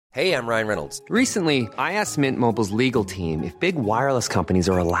Hey, I'm Ryan Reynolds. Recently, I asked Mint Mobile's legal team if big wireless companies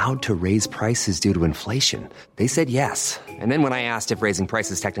are allowed to raise prices due to inflation. They said yes. And then when I asked if raising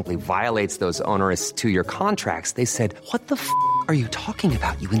prices technically violates those onerous two-year contracts, they said, "What the f*** are you talking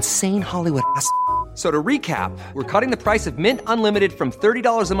about, you insane Hollywood ass?" So to recap, we're cutting the price of Mint Unlimited from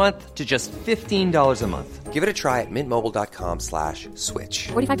 $30 a month to just $15 a month. Give it a try at mintmobile.com/switch.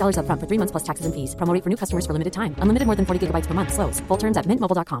 $45 up front for 3 months plus taxes and fees. Promo rate for new customers for limited time. Unlimited more than 40 gigabytes per month. Slows full terms at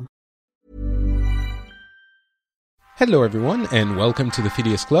mintmobile.com. Hello everyone and welcome to the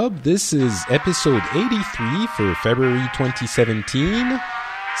Phileas Club. This is episode 83 for February 2017.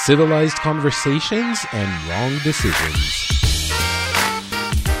 Civilized Conversations and Wrong Decisions.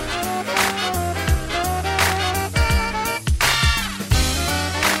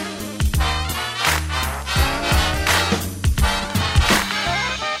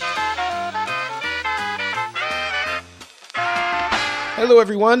 Hello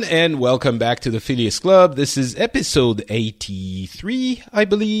everyone and welcome back to the Phileas Club. This is episode 83, I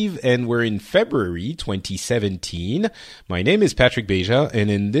believe, and we're in February 2017. My name is Patrick Beja,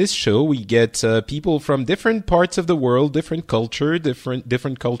 and in this show we get people from different parts of the world, different cultures,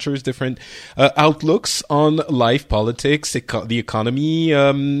 different outlooks on life, politics, the economy,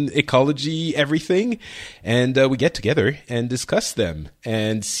 ecology, everything, and we get together and discuss them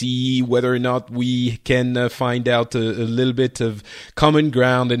and see whether or not we can find out a little bit of common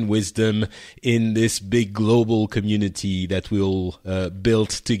ground and wisdom in this big global community that we'll build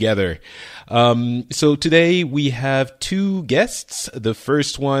together. So today we have two guests. The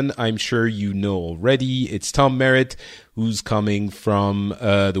first one I'm sure you know already. It's Tom Merritt, who's coming from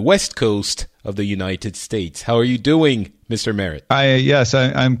the West Coast of the United States. How are you doing, Mr. Merritt?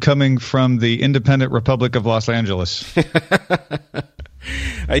 I'm coming from the Independent Republic of Los Angeles.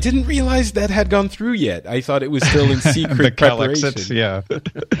 I didn't realize that had gone through yet. I thought it was still in secret preparation. Yeah.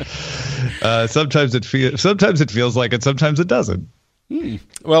 Sometimes it feels like it. Sometimes it doesn't.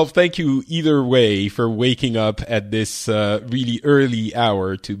 Well, thank you either way for waking up at this really early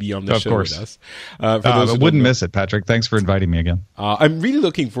hour to be on the show with us. I wouldn't miss it, Patrick. Thanks for inviting me again. I'm really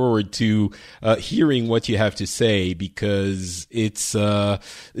looking forward to hearing what you have to say because it's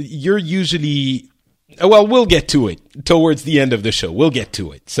you're usually. Well, we'll get to it towards the end of the show. We'll get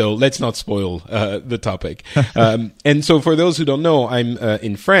to it. So let's not spoil the topic. And so for those who don't know, I'm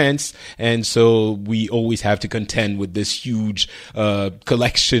in France. And so we always have to contend with this huge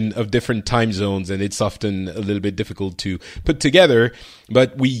collection of different time zones. And it's often a little bit difficult to put together,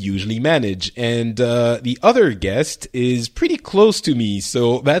 but we usually manage. And the other guest is pretty close to me.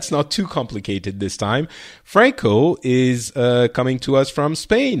 So that's not too complicated this time. Franco is coming to us from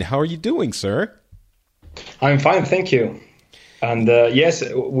Spain. How are you doing, sir? I'm fine, thank you. And yes,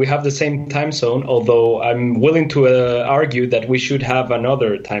 we have the same time zone, although I'm willing to argue that we should have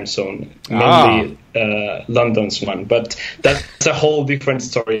another time zone, mainly London's one. But that's a whole different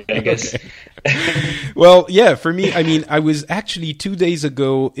story, I guess. Well, yeah, for me, I mean, I was actually 2 days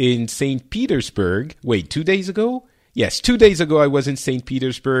ago in St. Petersburg. Wait, 2 days ago? Yes, 2 days ago I was in St.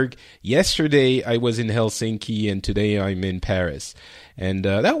 Petersburg. Yesterday I was in Helsinki, and today I'm in Paris. And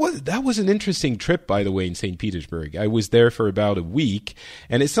that was an interesting trip, by the way, in St. Petersburg. I was there for about a week,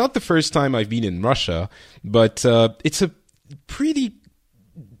 and it's not the first time I've been in Russia, but it's a pretty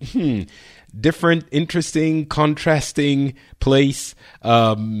different, interesting, contrasting place.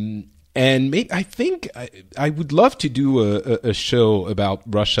 And I think I would love to do a show about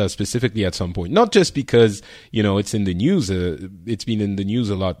Russia specifically at some point. Not just because, you know, it's in the news. It's been in the news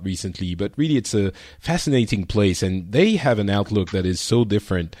a lot recently, but really it's a fascinating place. And they have an outlook that is so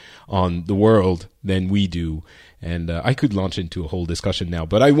different on the world than we do. And I could launch into a whole discussion now,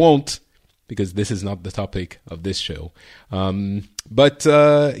 but I won't, because this is not the topic of this show. So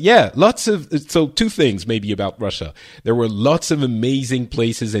two things maybe about Russia. There were lots of amazing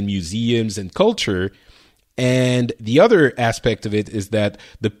places and museums and culture. And the other aspect of it is that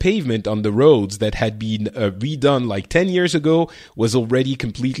the pavement on the roads that had been redone like 10 years ago was already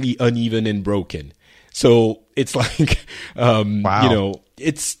completely uneven and broken. So it's like, wow. You know,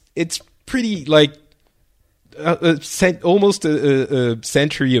 it's pretty like, almost a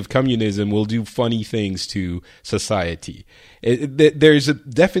century of communism will do funny things to society. There's a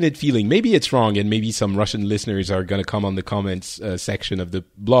definite feeling, maybe it's wrong, and maybe some Russian listeners are going to come on the comments section of the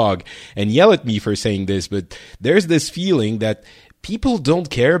blog and yell at me for saying this, but there's this feeling that people don't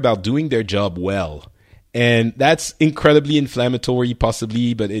care about doing their job well. And that's incredibly inflammatory,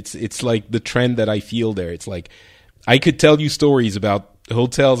 possibly, but it's like the trend that I feel there. It's like, I could tell you stories about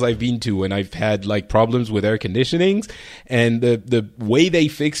hotels I've been to and I've had like problems with air conditionings, and the way they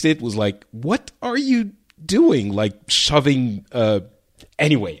fixed it was like, what are you doing? Like shoving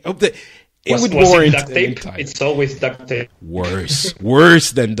Anyway, it Was would it warrant duct an tape? entire- It's always duct tape.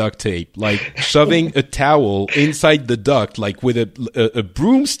 Worse than duct tape. Like shoving a towel inside the duct, like with a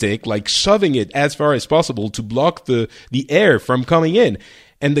broomstick, like shoving it as far as possible to block the air from coming in.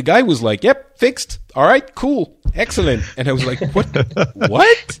 And the guy was like, "Yep, fixed. All right, cool, excellent." And I was like, "What?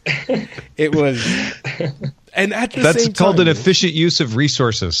 What?" It was, and at the That's same called time, an efficient use of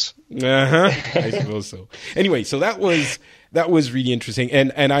resources. I suppose so. Anyway, so that was really interesting,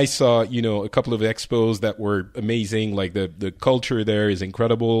 and I saw a couple of expos that were amazing. Like the culture there is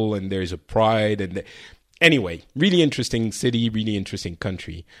incredible, and there's a pride, and anyway, really interesting city, really interesting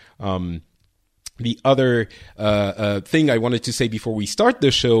country. The other thing I wanted to say before we start the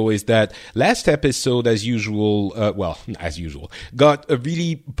show is that last episode, as usual, got a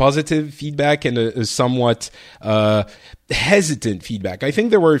really positive feedback and a somewhat hesitant feedback. I think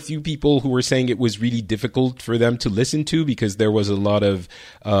there were a few people who were saying it was really difficult for them to listen to because there was a lot of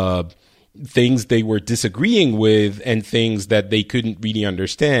things they were disagreeing with and things that they couldn't really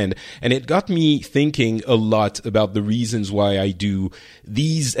understand. And it got me thinking a lot about the reasons why I do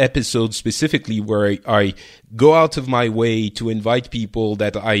these episodes specifically, where I go out of my way to invite people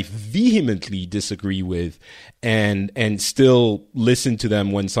that I vehemently disagree with and still listen to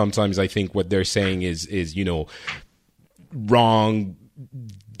them when sometimes I think what they're saying is wrong.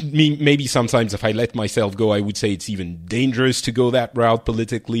 Maybe sometimes if I let myself go, I would say it's even dangerous to go that route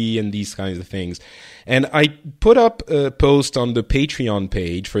politically and these kinds of things. And I put up a post on the Patreon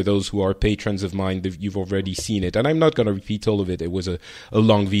page for those who are patrons of mine. You've already seen it. And I'm not going to repeat all of it. It was a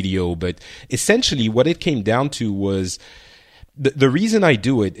long video. But essentially what it came down to was the reason I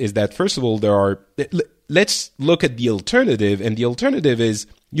do it is that, first of all, let's look at the alternative. And the alternative is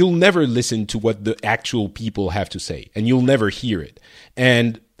you'll never listen to what the actual people have to say. And you'll never hear it.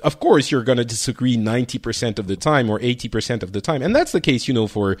 And of course, you're going to disagree 90% of the time or 80% of the time. And that's the case,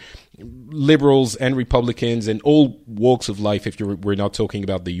 for liberals and Republicans and all walks of life, if we're not talking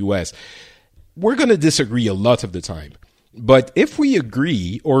about the U.S. We're going to disagree a lot of the time. But if we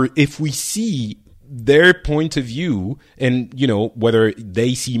agree, or if we see their point of view, and, whether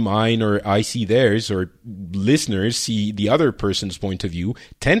they see mine or I see theirs, or listeners see the other person's point of view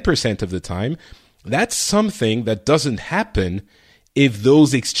 10% of the time, that's something that doesn't happen if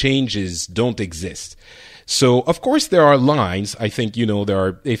those exchanges don't exist. So, of course, there are lines. I think, there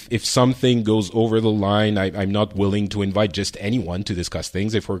are, if something goes over the line, I'm not willing to invite just anyone to discuss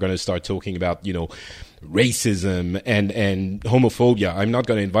things. If we're going to start talking about, racism and homophobia, I'm not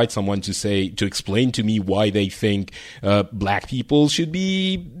going to invite someone to explain to me why they think black people should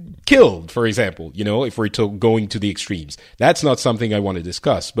be killed, for example, if we're going to the extremes. That's not something I want to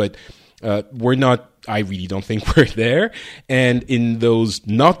discuss, but I really don't think we're there. And in those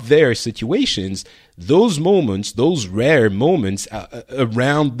not there situations, those moments, those rare moments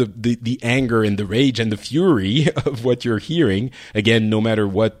around the anger and the rage and the fury of what you're hearing, again, no matter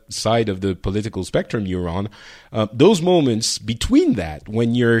what side of the political spectrum you're on, those moments between that,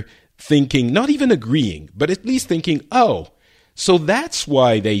 when you're thinking, not even agreeing, but at least thinking, oh, so that's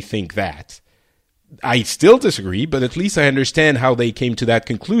why they think that. I still disagree, but at least I understand how they came to that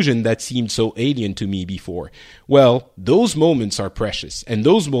conclusion that seemed so alien to me before. Well, those moments are precious, and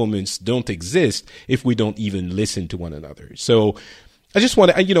those moments don't exist if we don't even listen to one another. So I just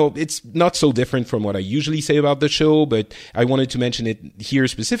want to, it's not so different from what I usually say about the show, but I wanted to mention it here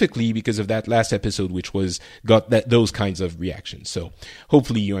specifically because of that last episode, which got those kinds of reactions. So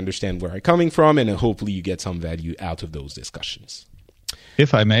hopefully you understand where I'm coming from, and hopefully you get some value out of those discussions.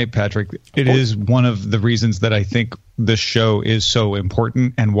 If I may, Patrick, it is one of the reasons that I think this show is so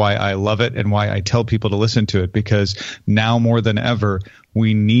important and why I love it and why I tell people to listen to it, because now more than ever,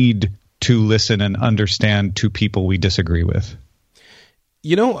 we need to listen and understand to people we disagree with.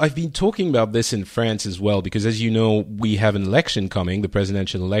 I've been talking about this in France as well, because as you know, we have an election coming, the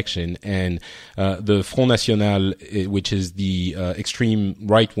presidential election, and the Front National, which is the extreme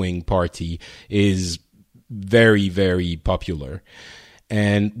right-wing party, is very, very popular.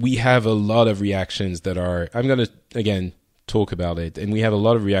 And we have a lot of reactions that are, I'm going to, again, talk about it, and we have a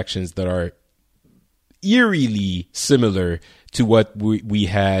lot of reactions that are eerily similar to what we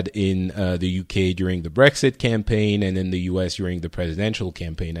had in the UK during the Brexit campaign and in the US during the presidential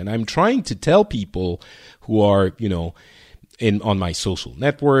campaign. And I'm trying to tell people who are, on my social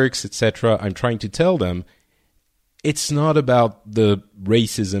networks, etc., I'm trying to tell them it's not about the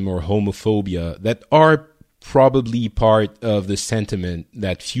racism or homophobia that are probably part of the sentiment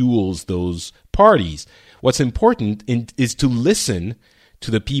that fuels those parties. What's important is to listen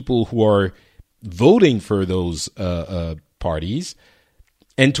to the people who are voting for those parties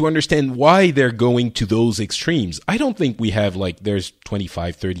and to understand why they're going to those extremes. I don't think we have there's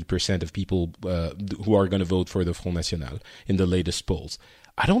 25, 30% of people who are going to vote for the Front National in the latest polls.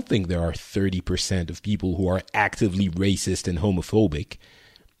 I don't think there are 30% of people who are actively racist and homophobic.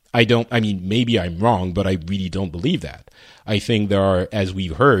 Maybe I'm wrong, but I really don't believe that. I think there are, as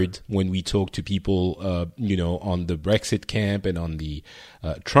we've heard when we talk to people, on the Brexit camp and on the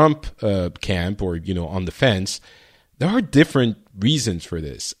Trump camp, or, on the fence, there are different reasons for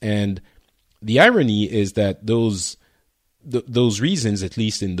this. And the irony is that those reasons, at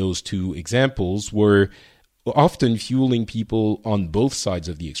least in those two examples, were often fueling people on both sides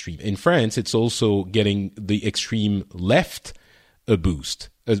of the extreme. In France, it's also getting the extreme left a boost.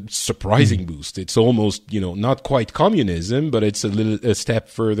 A surprising boost. It's almost, not quite communism, but it's a step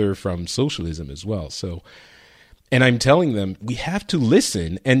further from socialism as well. So, and I'm telling them we have to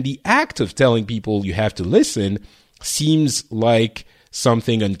listen, and the act of telling people you have to listen seems like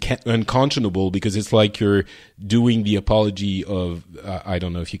something unconscionable, because it's like you're doing the apology of, I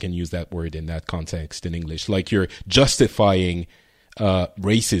don't know if you can use that word in that context in English, like you're justifying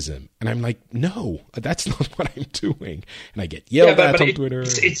racism. And I'm like, no, that's not what I'm doing. And I get yelled at on Twitter.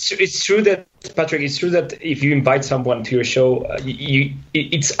 It's true that, Patrick, it's true that if you invite someone to your show,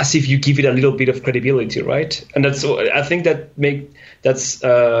 it's as if you give it a little bit of credibility, right? And I think that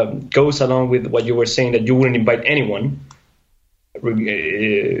goes along with what you were saying, that you wouldn't invite anyone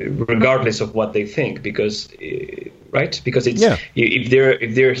regardless of what they think, because right, because it's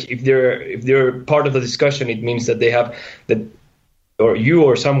if they're part of the discussion, it means that they have that, or you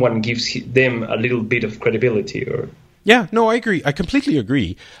or someone gives them a little bit of credibility. Or yeah, no, I agree. I completely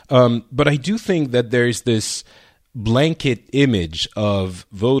agree. But I do think that there's this blanket image of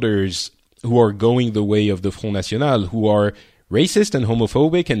voters who are going the way of the Front National, who are racist and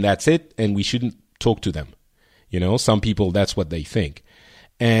homophobic, and that's it, and we shouldn't talk to them. Some people, that's what they think.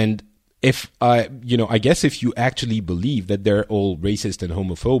 And I guess if you actually believe that they're all racist and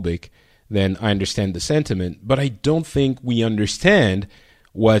homophobic, then I understand the sentiment, but I don't think we understand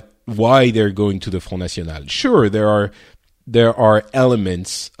why they're going to the Front National. Sure, there are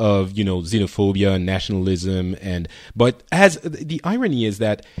elements of, xenophobia and nationalism, but as the irony is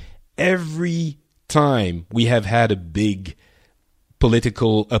that every time we have had a big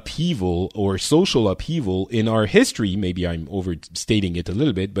political upheaval or social upheaval in our history, maybe I'm overstating it a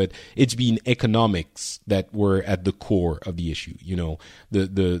little bit, but it's been economics that were at the core of the issue.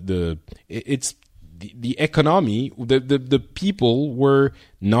 The economy, the people were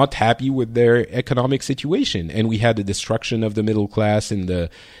not happy with their economic situation, and we had the destruction of the middle class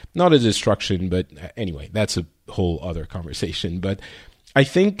not a destruction, but anyway, that's a whole other conversation. But I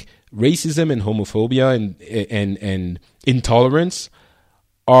think racism and homophobia and intolerance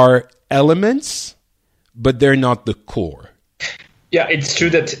are elements, but they're not the core. Yeah, it's true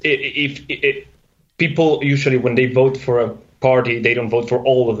that if people usually, when they vote for a party, they don't vote for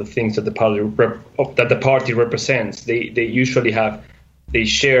all of the things that the party represents. They usually they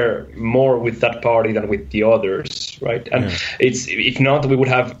share more with that party than with the others, right? And if not, we would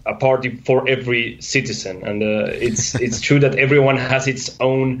have a party for every citizen. And it's true that everyone has its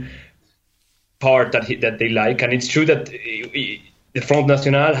own part that they like, and it's true that the Front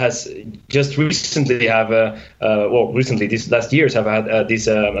National has just recently these last years have had this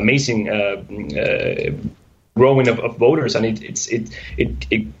amazing growing of voters, and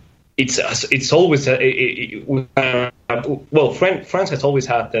it's always France has always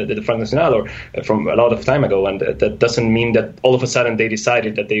had the Front National, or from a lot of time ago, and that doesn't mean that all of a sudden they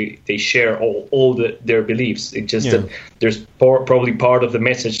decided that they share all their beliefs. It's just that there's probably part of the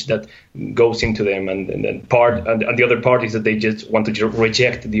message that goes into them, and the other parties that they just want to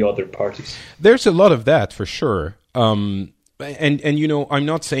reject the other parties. There's a lot of that for sure. And I'm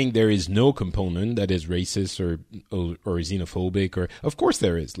not saying there is no component that is racist or xenophobic, or of course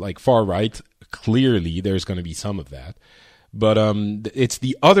there is. Like far right, clearly there's going to be some of that. But it's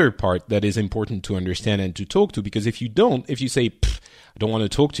the other part that is important to understand and to talk to, because if you say, I don't want to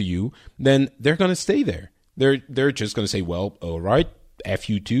talk to you, then they're going to stay there. They're just going to say, well, all right,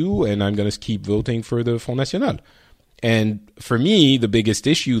 F you too, and I'm going to keep voting for the Front National. And for me, the biggest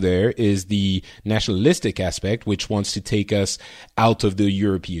issue there is the nationalistic aspect, which wants to take us out of the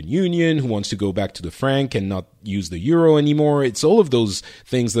European Union, who wants to go back to the franc and not use the euro anymore. It's all of those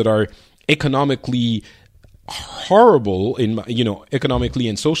things that are economically horrible economically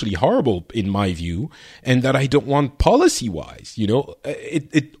and socially horrible in my view, and that I don't want policy-wise.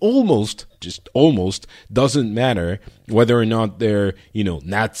 It almost doesn't matter whether or not they're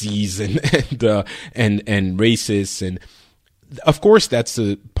Nazis and racists, and of course that's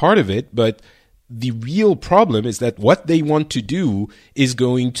a part of it, but the real problem is that what they want to do is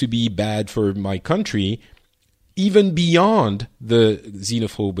going to be bad for my country, even beyond the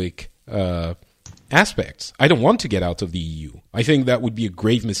xenophobic aspects. I don't want to get out of the EU. I think that would be a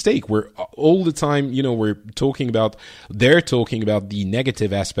grave mistake. We're all the time, they're talking about the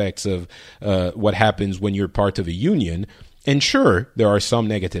negative aspects of what happens when you're part of a union. And sure, there are some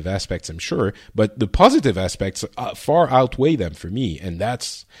negative aspects, I'm sure, but the positive aspects far outweigh them for me. And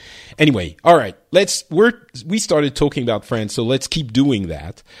that's, anyway, all right, we started talking about France, so let's keep doing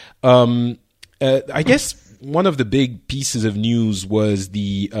that. I guess one of the big pieces of news was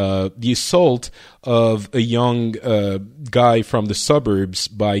the assault of a young guy from the suburbs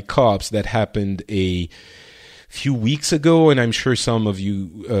by cops that happened a few weeks ago, and I'm sure some of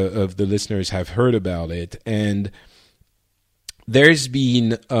you of the listeners have heard about it. And there's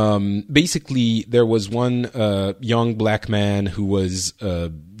been basically there was one young black man who was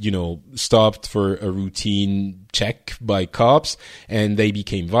stopped for a routine check by cops, and they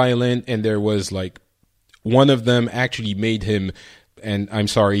became violent, and there was one of them actually made him, and I'm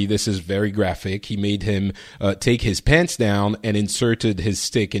sorry, this is very graphic, he made him take his pants down and inserted his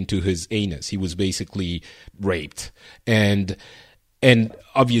stick into his anus. He was basically raped. And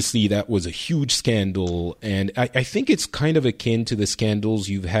obviously that was a huge scandal, and I think it's kind of akin to the scandals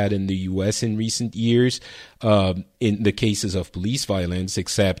you've had in the U.S. in recent years, in the cases of police violence,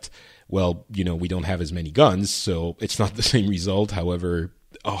 except, well, we don't have as many guns, so it's not the same result, however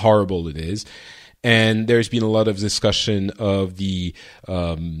horrible it is. And there's been a lot of discussion of the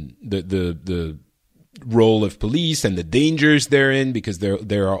role of police and the dangers therein, because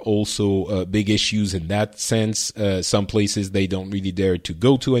there are also big issues in that sense. Some places they don't really dare to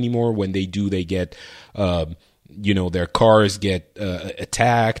go to anymore. When they do, they get their cars get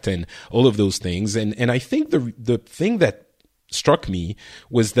attacked and all of those things. And I think the thing that struck me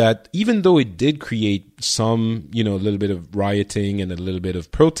was that even though it did create some, a little bit of rioting and a little bit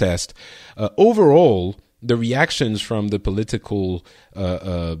of protest, overall, the reactions from the political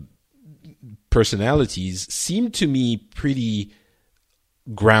personalities seemed to me pretty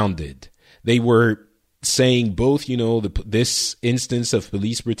grounded. They were saying both, this instance of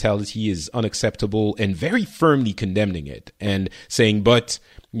police brutality is unacceptable, and very firmly condemning it, and saying, but,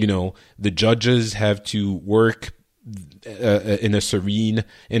 the judges have to work in a serene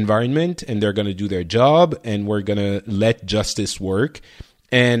environment, and they're going to do their job, and we're going to let justice work.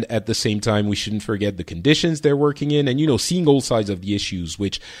 And at the same time, we shouldn't forget the conditions they're working in, and, seeing all sides of the issues,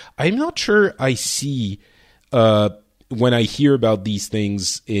 which I'm not sure I see when I hear about these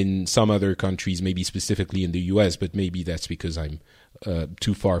things in some other countries, maybe specifically in the US, but maybe that's because I'm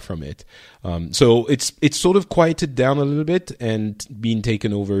too far from it. So it's sort of quieted down a little bit and being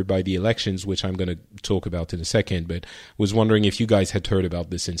taken over by the elections, which I'm going to talk about in a second, but was wondering if you guys had heard about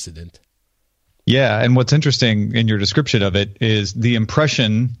this incident. Yeah, and what's interesting in your description of it is the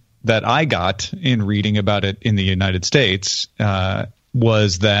impression that I got in reading about it in the United States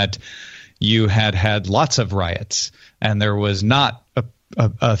was that you had lots of riots, and there was not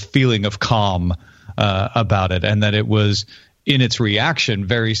a feeling of calm about it, and that it was in its reaction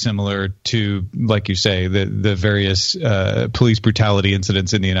very similar to, like you say, the various police brutality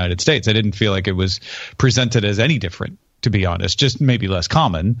incidents in the United States. I didn't feel like it was presented as any different, to be honest, just maybe less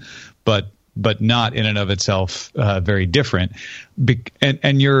common, but not in and of itself very different.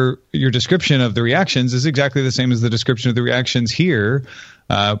 And your description of the reactions is exactly the same as the description of the reactions here.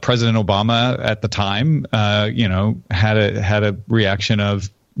 President Obama at the time, had a reaction of,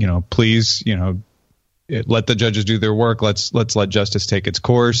 please, let the judges do their work. Let's let justice take its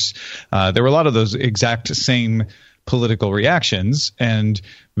course. There were a lot of those exact same political reactions, and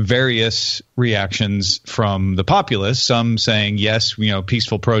various reactions from the populace, some saying yes,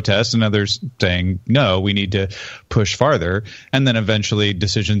 peaceful protest, and others saying no, we need to push farther. And then eventually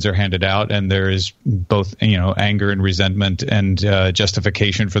decisions are handed out, and there is both anger and resentment and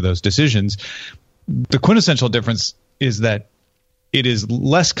justification for those decisions. The quintessential difference is that it is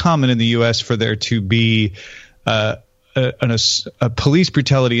less common in the U.S. for there to be a police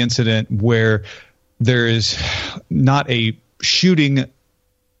brutality incident where there is not a shooting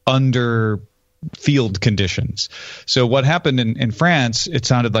under field conditions. So what happened in France, it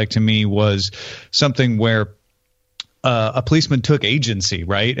sounded like to me, was something where a policeman took agency,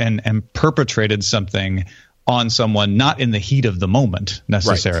 right, and perpetrated something on someone, not in the heat of the moment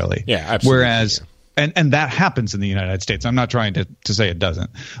necessarily. Right. Yeah, absolutely. Whereas, and that happens in the United States. I'm not trying to say it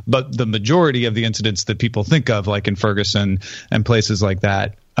doesn't, but the majority of the incidents that people think of, like in Ferguson and places like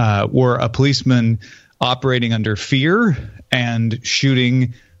that, were a policeman operating under fear and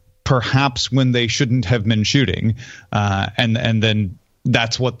shooting perhaps when they shouldn't have been shooting, and then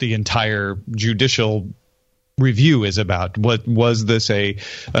that's what the entire judicial review is about. What was this an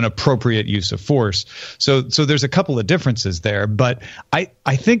appropriate use of force? So there's a couple of differences there, but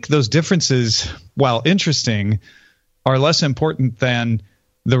I think those differences, while interesting, are less important than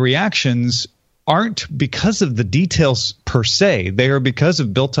the reactions aren't because of the details per se. They are because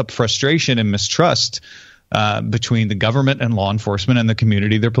of built up frustration and mistrust between the government and law enforcement and the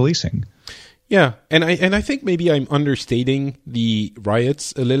community they're policing. Yeah, and I think maybe I'm understating the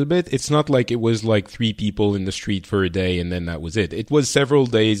riots a little bit. It's not like it was like 3 people in the street for a day and then that was it. It was several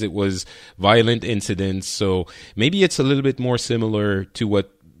days. It was violent incidents. So maybe it's a little bit more similar to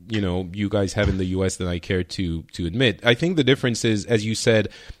what, you guys have in the US than I care to admit. I think the difference is, as you said,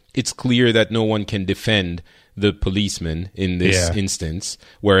 it's clear that no one can defend the policeman in this instance,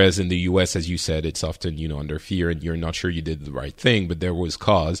 whereas in the U.S., as you said, it's often, under fear and you're not sure you did the right thing, but there was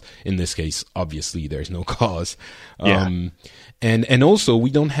cause. In this case, obviously, there's no cause. And also, we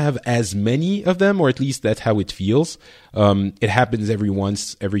don't have as many of them, or at least that's how it feels. It happens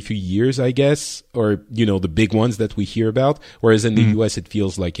every few years, I guess, or, the big ones that we hear about, whereas in the U.S., it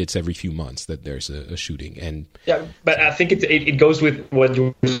feels like it's every few months that there's a shooting. And yeah, but I think it goes with what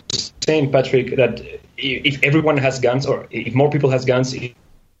you were saying, Patrick, that if everyone has guns, or if more people has guns,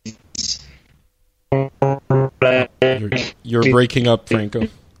 you're breaking up, Franco.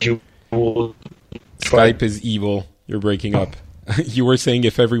 Skype is evil. You're breaking up. You were saying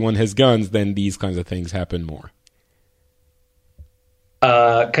if everyone has guns, then these kinds of things happen more.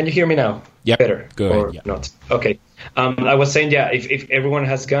 Can you hear me now? Yeah, better. Go ahead. Or not? Okay. I was saying, if everyone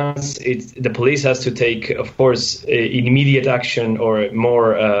has guns, the police has to take, of course, immediate action or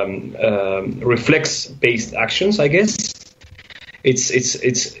more reflex-based actions, I guess.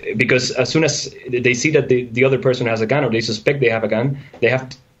 It's because as soon as they see that the other person has a gun, or they suspect they have a gun,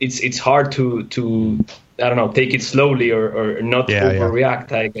 it's hard to I don't know, take it slowly or not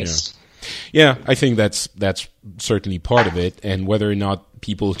overreact, I guess. Yeah, I think that's certainly part of it, and whether or not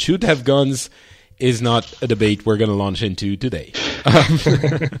people should have guns is not a debate we're going to launch into today.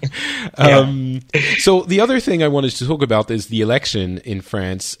 So the other thing I wanted to talk about is the election in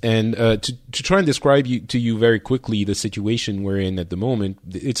France, and to try and describe to you very quickly the situation we're in at the moment.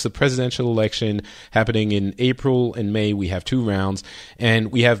 It's the presidential election happening in April and May. We have 2 rounds,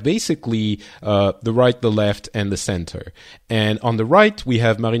 and we have basically the right, the left, and the center. And on the right, we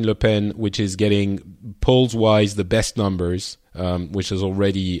have Marine Le Pen, which is getting polls-wise the best numbers, which is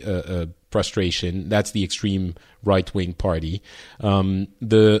already a frustration. That's the extreme right-wing party.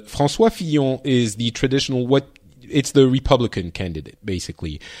 The François Fillon is the traditional, it's the Republican candidate,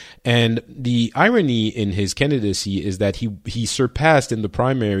 basically. And the irony in his candidacy is that he surpassed in the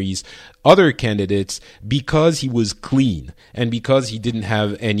primaries other candidates because he was clean and because he didn't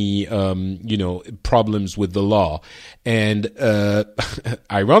have any, problems with the law. And,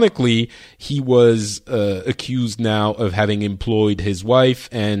 ironically, he was, accused now of having employed his wife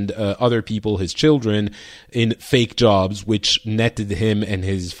and, other people, his children, in fake jobs, which netted him and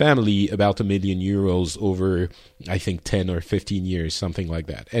his family about €1 million over, I think, 10 or 15 years, something like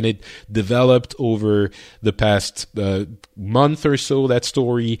that. And it developed over the past, month or so, that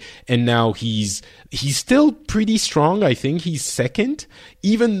story. And now he's still pretty strong. I think he's second,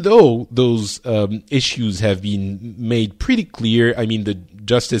 even though those issues have been made pretty clear. I mean, the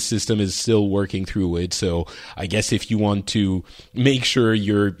justice system is still working through it. So I guess if you want to make sure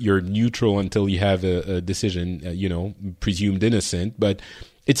you're neutral until you have a decision, presumed innocent, but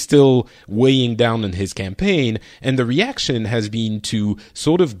it's still weighing down on his campaign. And the reaction has been to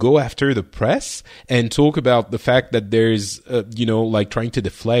sort of go after the press and talk about the fact that there's, trying to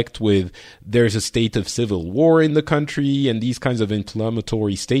deflect with there's a state of civil war in the country and these kinds of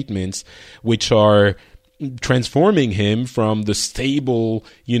inflammatory statements, which are transforming him from the stable,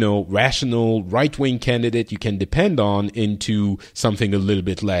 rational right-wing candidate you can depend on into something a little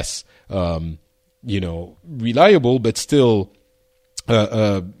bit less, reliable, but still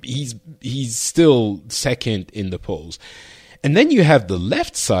he's still second in the polls. And then you have the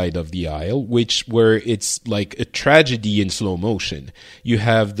left side of the aisle, where it's like a tragedy in slow motion. You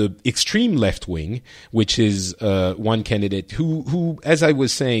have the extreme left wing, which is one candidate who, as I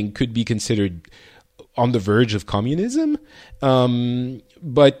was saying, could be considered on the verge of communism,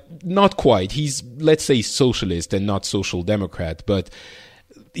 but not quite. He's, let's say, socialist and not social democrat, but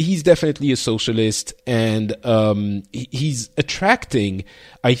he's definitely a socialist, and he's attracting,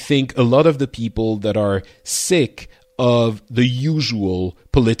 I think, a lot of the people that are sick of the usual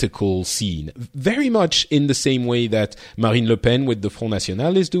political scene. Very much in the same way that Marine Le Pen with the Front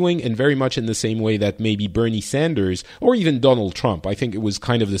National is doing, and very much in the same way that maybe Bernie Sanders or even Donald Trump, I think it was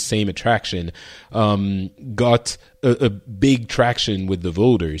kind of the same attraction, got a big traction with the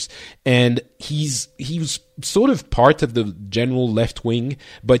voters. And he was sort of part of the general left wing,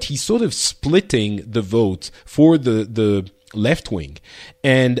 but he's sort of splitting the vote for the left wing.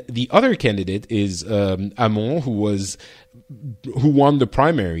 And the other candidate is Hamon, who won the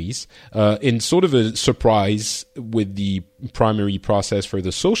primaries in sort of a surprise with the primary process for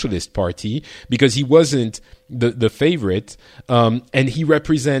the Socialist Party, because he wasn't the favorite, and he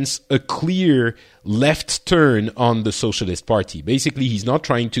represents a clear left turn on the Socialist Party. Basically, he's not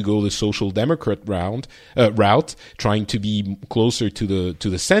trying to go the Social Democrat route, trying to be closer to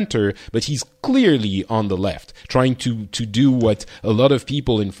the center, but he's clearly on the left, trying to do what a lot of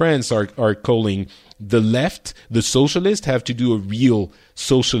people in France are calling the left. The socialists have to do a real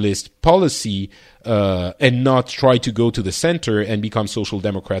socialist policy and not try to go to the center and become social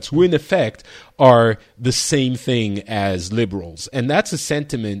democrats, who in effect are the same thing as liberals. And that's a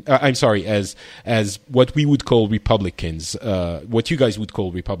sentiment, as what we would call Republicans, what you guys would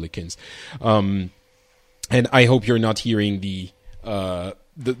call Republicans. And I hope you're not hearing the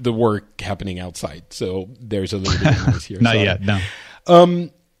work happening outside. So there's a little bit of noise here. Not Sorry. yet, no.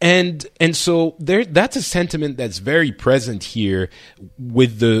 And so that's a sentiment that's very present here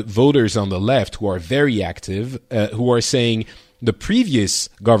with the voters on the left, who are very active, who are saying the previous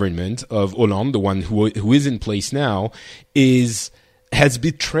government of Hollande, the one who is in place now, has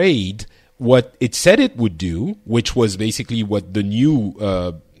betrayed what it said it would do, which was basically what the new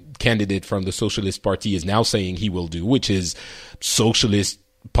candidate from the Socialist Party is now saying he will do, which is socialist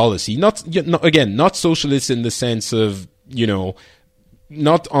policy. Not socialist in the sense of,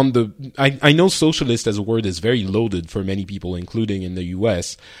 not on the, I know socialist as a word is very loaded for many people, including in the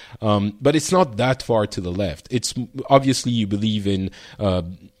US, but it's not that far to the left. It's obviously you believe in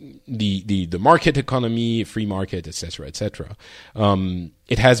the market economy, free market, etc., etc.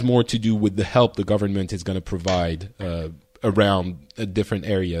 It has more to do with the help the government is going to provide around different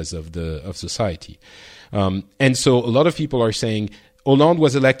areas of society, and so a lot of people are saying Hollande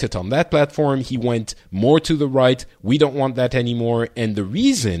was elected on that platform. He went more to the right. We don't want that anymore. And the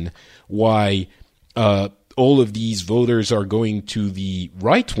reason why all of these voters are going to the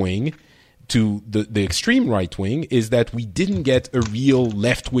right wing, to the extreme right wing, is that we didn't get a real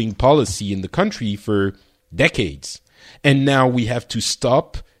left wing policy in the country for decades. And now we have to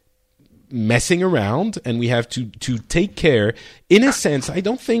stop messing around, and we have to take care. In a sense, I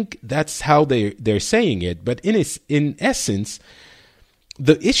don't think that's how they're saying it, but in essence,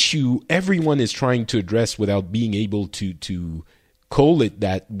 the issue everyone is trying to address without being able to call it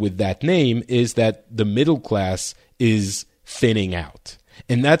that with that name is that the middle class is thinning out.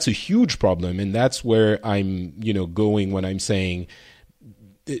 And that's a huge problem. And that's where I'm, going when I'm saying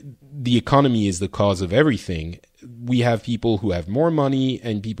the economy is the cause of everything. We have people who have more money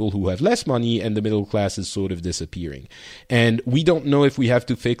and people who have less money, and the middle class is sort of disappearing. And we don't know if we have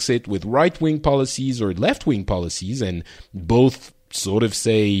to fix it with right-wing policies or left-wing policies, and both sort of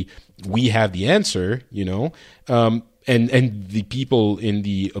say we have the answer, and the people in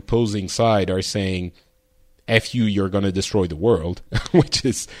the opposing side are saying, F you, you're going to destroy the world, which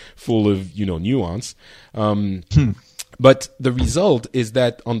is full of, nuance. But the result is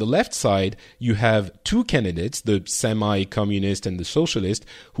that on the left side, you have two candidates, the semi-communist and the socialist,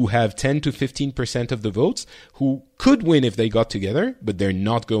 who have 10 to 15% of the votes, who could win if they got together, but they're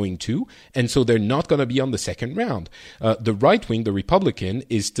not going to, and so they're not going to be on the second round. The right wing, the Republican,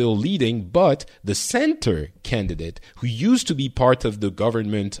 is still leading, but the center candidate, who used to be part of the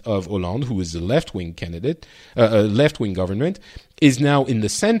government of Hollande, who is the left-wing candidate, left-wing government, is now in the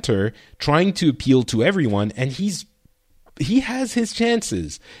center, trying to appeal to everyone, and he has his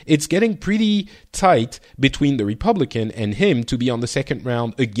chances. It's getting pretty tight between the Republican and him to be on the second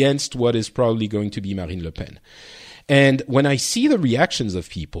round against what is probably going to be Marine Le Pen. And when I see the reactions of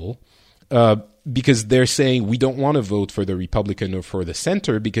people, because they're saying we don't want to vote for the Republican or for the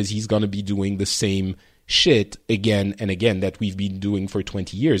center because he's going to be doing the same shit again and again that we've been doing for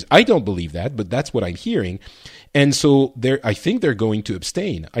 20 years. I don't believe that, but that's what I'm hearing. And so I think they're going to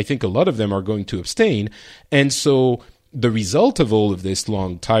abstain. I think a lot of them are going to abstain. And so the result of all of this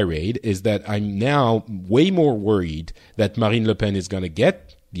long tirade is that I'm now way more worried that Marine Le Pen is going to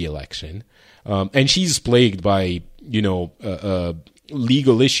get the election. And she's plagued by,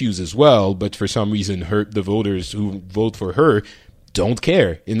 legal issues as well. But for some reason, the voters who vote for her don't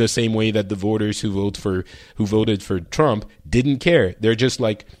care, in the same way that the voters who voted for Trump didn't care. They're just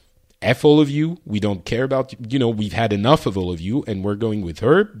like, F all of you. We don't care about, we've had enough of all of you, and we're going with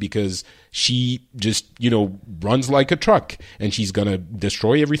her because she just, runs like a truck, and she's going to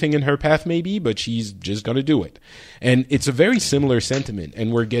destroy everything in her path maybe, but she's just going to do it. And it's a very similar sentiment,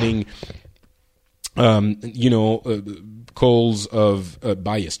 and we're getting, calls of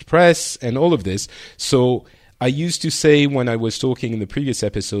biased press and all of this. So I used to say when I was talking in the previous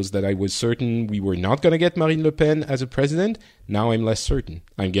episodes that I was certain we were not going to get Marine Le Pen as a president. Now I'm less certain.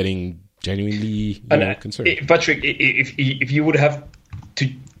 I'm getting genuinely concerned. Patrick, if you would have to,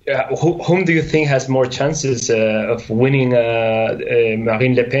 whom do you think has more chances of winning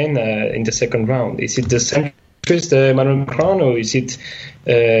Marine Le Pen in the second round? Is it the centrist Emmanuel Macron, or is it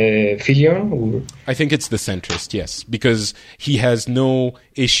Fillon? I think it's the centrist, yes, because he has no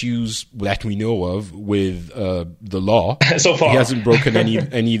issues that we know of with the law. So far. He hasn't broken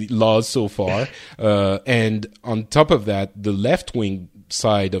any laws so far. And on top of that, the left-wing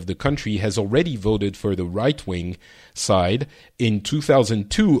side of the country has already voted for the right-wing side in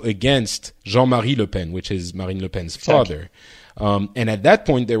 2002 against Jean-Marie Le Pen, which is Marine Le Pen's father. And at that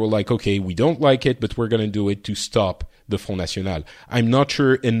point, they were like, okay, we don't like it, but we're going to do it to stop the Front National. I'm not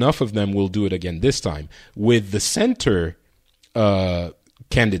sure enough of them will do it again this time. With the center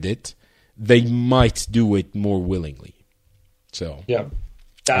candidate, they might do it more willingly. So yeah,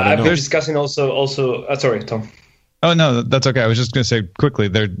 I've been discussing also. Sorry, Tom. Oh no, that's okay. I was just going to say quickly,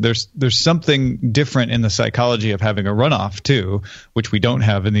 there's something different in the psychology of having a runoff too, which we don't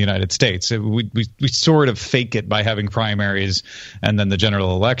have in the United States. We sort of fake it by having primaries and then the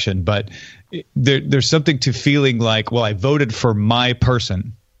general election, but there's something to feeling like, well, I voted for my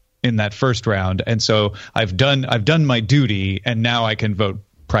person in that first round, and so I've done my duty, and now I can vote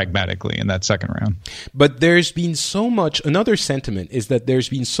pragmatically in that second round. But there's been so much. Another sentiment is that there's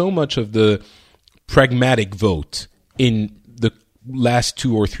been so much of the pragmatic vote in the last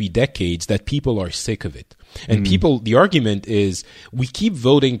 2 or 3 decades that people are sick of it. And the argument is we keep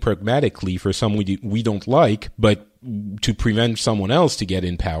voting pragmatically for someone we don't like, but to prevent someone else to get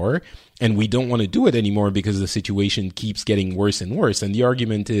in power, and we don't want to do it anymore because the situation keeps getting worse and worse. And the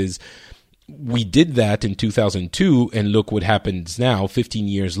argument is we did that in 2002, and look what happens now. 15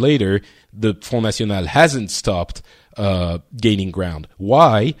 years later, the Front National hasn't stopped gaining ground.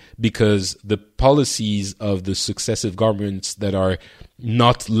 Why? Because the policies of the successive governments that are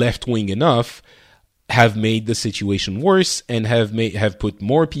not left-wing enough have made the situation worse and have put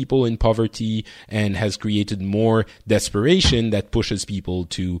more people in poverty and has created more desperation that pushes people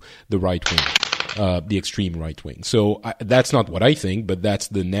to the right wing, the extreme right wing. So that's not what I think, but that's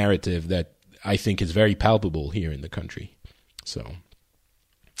the narrative that I think is very palpable here in the country. So,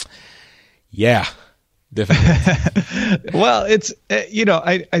 yeah. Definitely. Well, it's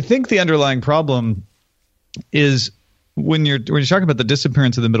I think the underlying problem is when you're talking about the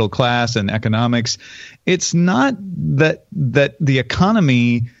disappearance of the middle class and economics, it's not that the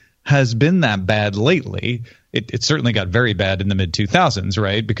economy has been that bad lately. It certainly got very bad in the mid 2000s,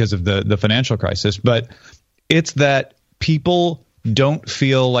 right, because of the financial crisis. But it's that people don't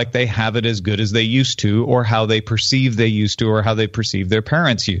feel like they have it as good as they used to, or how they perceive they used to, or how they perceive their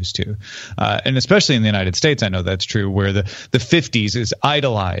parents used to. And especially in the United States, I know that's true, where the 50s is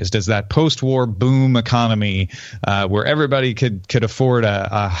idolized as that post-war boom economy, where everybody could afford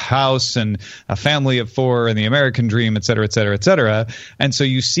a house and a family of 4 and the American dream, et cetera, et cetera, et cetera. And so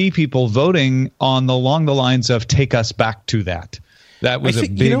you see people voting along the lines of take us back to that. That was a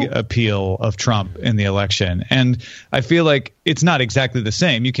big appeal of Trump in the election. And I feel like it's not exactly the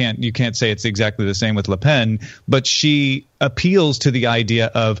same. You can't say it's exactly the same with Le Pen, but she appeals to the idea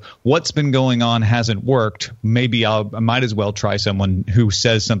of what's been going on hasn't worked. Maybe I might as well try someone who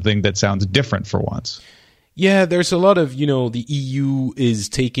says something that sounds different for once. Yeah, there's a lot of, the EU is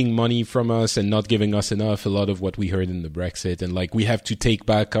taking money from us and not giving us enough. A lot of what we heard in the Brexit, and we have to take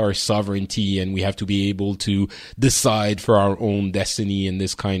back our sovereignty and we have to be able to decide for our own destiny, and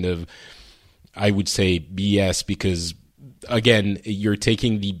this kind of, I would say, BS, because again, you're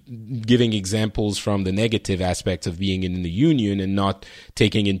giving examples from the negative aspects of being in the union and not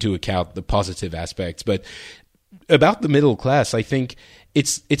taking into account the positive aspects. But about the middle class, I think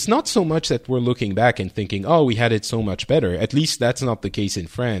it's not so much that we're looking back and thinking, oh, we had it so much better. At least that's not the case in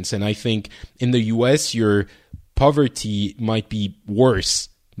France. And I think in the US, your poverty might be worse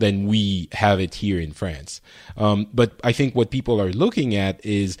than we have it here in France. But I think what people are looking at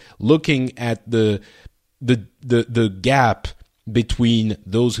is looking at the gap between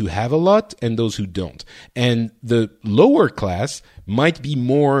those who have a lot and those who don't. And the lower class might be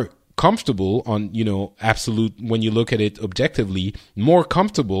more comfortable on, absolute, when you look at it objectively, more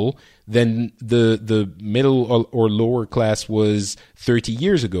comfortable than the middle or lower class was 30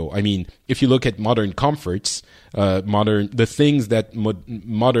 years ago. I mean, if you look at modern comforts, the things that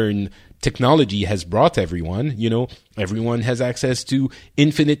modern technology has brought everyone, everyone has access to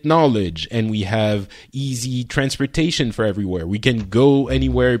infinite knowledge, and we have easy transportation for everywhere. We can go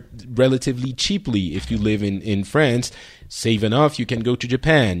anywhere relatively cheaply. If you live in France, save enough, you can go to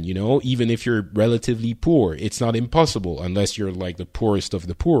Japan, even if you're relatively poor. It's not impossible unless you're like the poorest of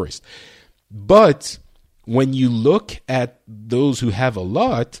the poorest. But when you look at those who have a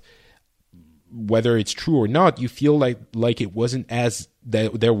lot, whether it's true or not, you feel like it wasn't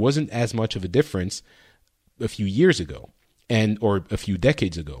there wasn't as much of a difference a few years ago or a few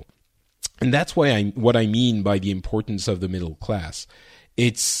decades ago. And that's what I mean by the importance of the middle class.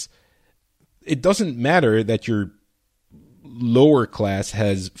 It doesn't matter that your lower class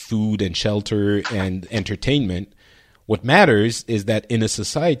has food and shelter and entertainment. What matters is that in a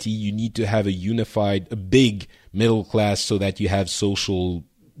society, you need to have a big middle class so that you have social,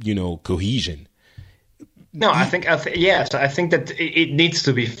 cohesion. No, I think yes. I think that it needs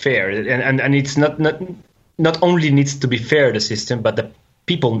to be fair, and it's not only needs to be fair, the system, but the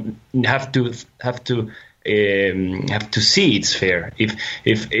people have to see it's fair. If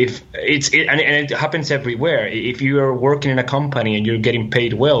it's and it happens everywhere. If you are working in a company and you're getting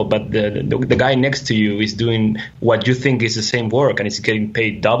paid well, but the guy next to you is doing what you think is the same work and is getting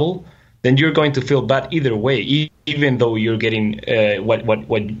paid double, then you're going to feel bad either way, even though you're getting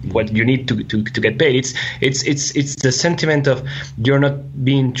what you need to get paid. It's the sentiment of you're not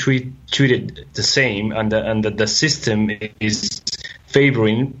being treated the same, and the system is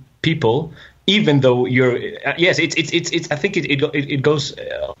favoring people, even though you're yes. It's I think it goes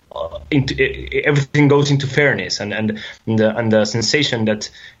into everything goes into fairness and the sensation that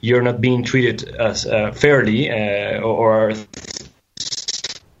you're not being treated as fairly or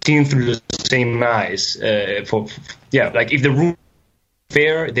seen through the same eyes. Like if the rule is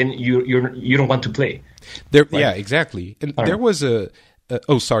fair, then you don't want to play. There, right? Yeah, exactly. And there was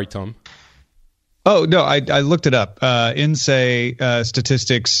sorry, Tom. Oh, no, I looked it up. INSEE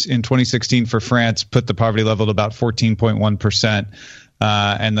statistics in 2016 for France put the poverty level at about 14.1%.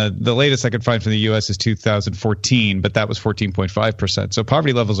 And the latest I could find from the U.S. is 2014, but that was 14.5%. So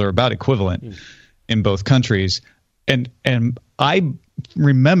poverty levels are about equivalent in both countries. And I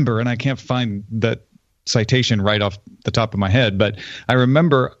remember, and I can't find that citation right off the top of my head, but I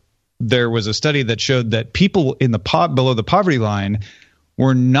remember there was a study that showed that people in the below the poverty line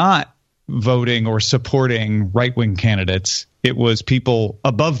were not voting or supporting right-wing candidates. It was people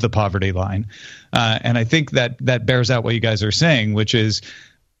above the poverty line. And I think that bears out what you guys are saying, which is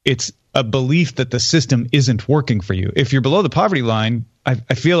it's a belief that the system isn't working for you. If you're below the poverty line, I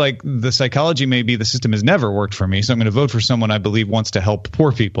feel like the psychology may be the system has never worked for me, so I'm going to vote for someone I believe wants to help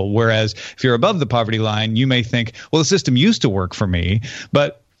poor people. Whereas if you're above the poverty line, you may think, well, the system used to work for me,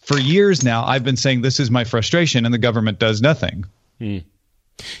 but for years now I've been saying this is my frustration and the government does nothing.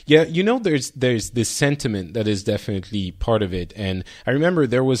 Yeah, there's this sentiment that is definitely part of it. And I remember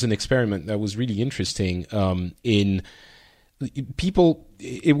there was an experiment that was really interesting in people.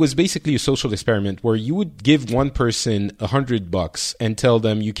 It was basically a social experiment where you would give one person $100 and tell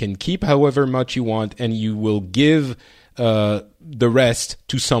them you can keep however much you want and you will give the rest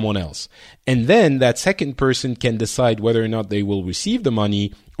to someone else. And then that second person can decide whether or not they will receive the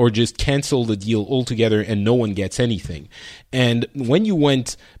money or just cancel the deal altogether and no one gets anything. And when you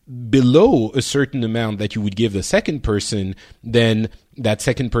went below a certain amount that you would give the second person, then that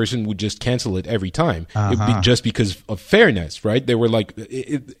second person would just cancel it every time. It would be just because of fairness, right? They were like,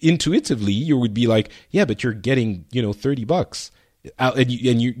 intuitively, you would be like, yeah, but you're getting, $30.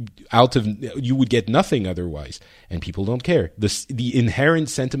 You would get nothing otherwise, and people don't care. The inherent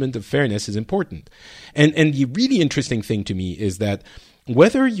sentiment of fairness is important, and the really interesting thing to me is that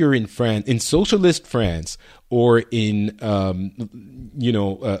whether you're in France, in socialist France, or in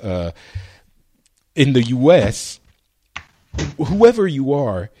in the U.S., whoever you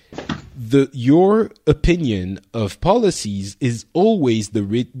are, your opinion of policies is always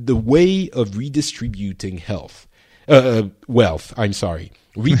the way of redistributing wealth. I'm sorry.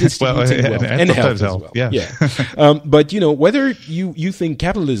 Redistributing wealth and health as well. Yeah. But, whether you think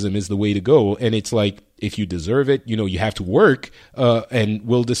capitalism is the way to go, and it's like, if you deserve it, you have to work, and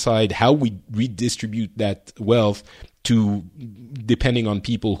we'll decide how we redistribute that wealth depending on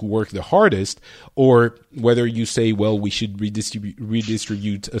people who work the hardest, or whether you say, well, we should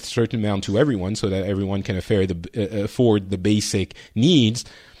redistribute a certain amount to everyone so that everyone can afford the basic needs.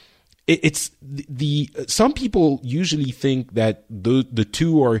 Some people usually think that the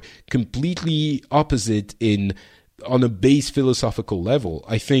two are completely opposite in on a base philosophical level,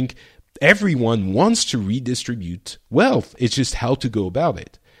 I think everyone wants to redistribute wealth. It's just how to go about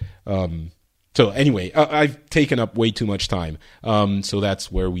it. So anyway, I've taken up way too much time. So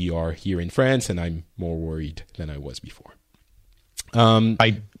that's where we are here in France, and I'm more worried than I was before.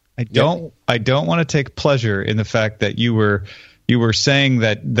 I don't want to take pleasure in the fact that you were saying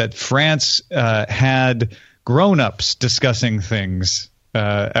that France had grown-ups discussing things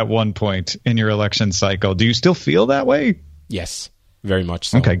at one point in your election cycle. Do you still feel that way? Yes, very much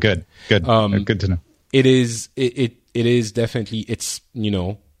so. Okay, good to know. It is definitely, it's,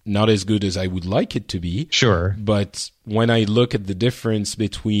 not as good as I would like it to be. Sure. But when I look at the difference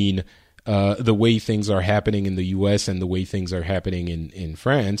between the way things are happening in the US and the way things are happening in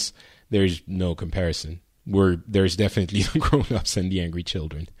France, there's no comparison. There's definitely the grown-ups and the angry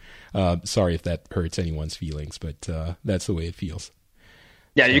children. Sorry if that hurts anyone's feelings, but that's the way it feels.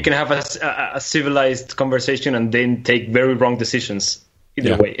 Yeah, you can have a civilized conversation and then take very wrong decisions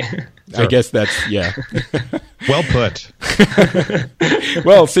either way. I guess that's, Well put.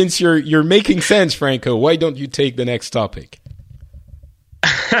 Well, since you're making sense, Franco, why don't you take the next topic?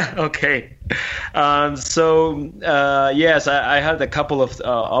 Okay. Yes, I had a couple of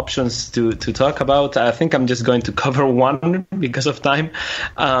options to talk about. I think I'm just going to cover one because of time.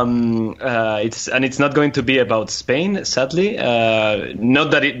 It's not going to be about Spain, sadly.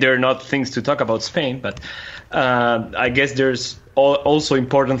 Not that there are not things to talk about Spain, but I guess there's also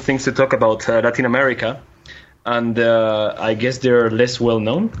important things to talk about Latin America. And I guess they're less well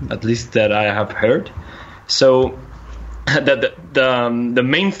known, at least that I have heard. So the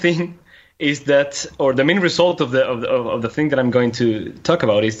main thing is that, or the main result of the thing that I'm going to talk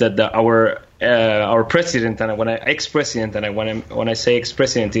about is that our president, and when I say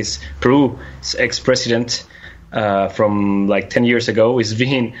ex-president, is Peru's ex-president from like 10 years ago, is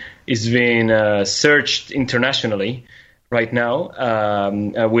being searched internationally right now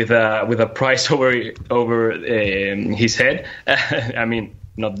with a price over his head. I mean,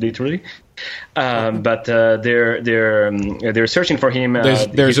 not literally, but they're searching for him.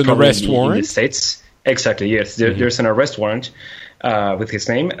 There's an arrest warrant in the States. Exactly. Yes, there's an arrest warrant with his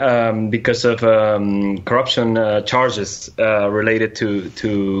name because of corruption charges related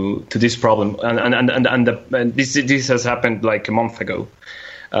to this problem, and this has happened like a month ago.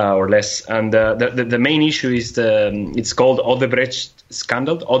 Or less, and the main issue is it's called Odebrecht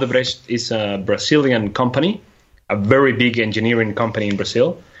scandal. Odebrecht is a Brazilian company, a very big engineering company in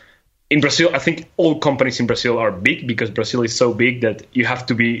Brazil. In Brazil, I think all companies in Brazil are big because Brazil is so big that you have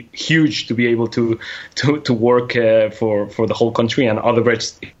to be huge to be able to work for the whole country. And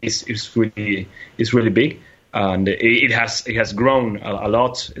Odebrecht is really big, and it has grown a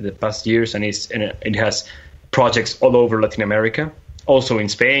lot in the past years, and it has projects all over Latin America. Also in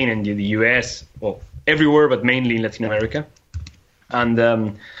Spain and in the US, well, everywhere, but mainly in Latin America.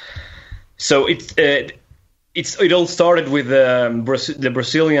 And so it all started with the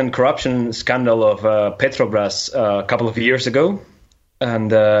Brazilian corruption scandal of Petrobras a couple of years ago.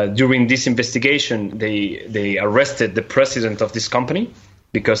 And during this investigation, they arrested the president of this company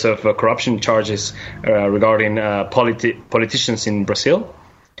because of corruption charges regarding politicians in Brazil.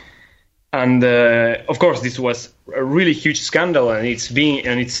 And of course, this was a really huge scandal, and it's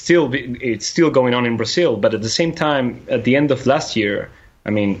still going on in Brazil. But at the same time, at the end of last year,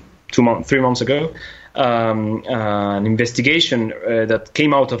 I mean 3 months ago, an investigation that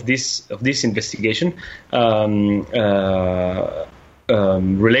came out of this investigation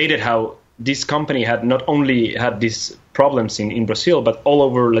related how this company had not only had these problems in Brazil, but all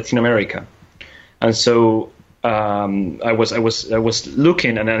over Latin America. And so I was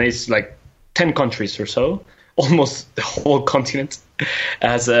looking, and then it's like 10 countries or so, almost the whole continent,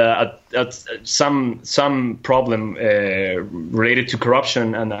 has some problem related to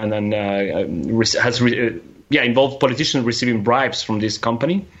corruption and involved politicians receiving bribes from this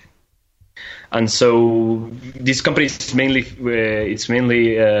company. And so this company is mainly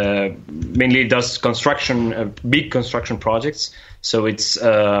does construction, big construction projects. So it's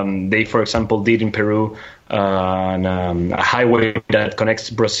they, for example, did in Peru a highway that connects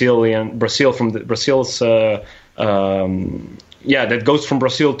Brazil from Brazil's that goes from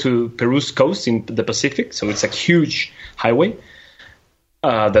Brazil to Peru's coast in the Pacific. So it's a huge highway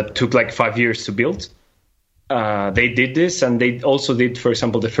that took like 5 years to build. They did this, and they also did, for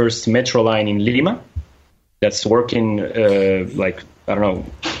example, the first metro line in Lima that's working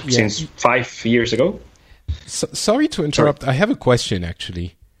since 5 years ago. Sorry to interrupt. I have a question,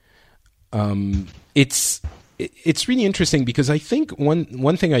 actually. It's really interesting because I think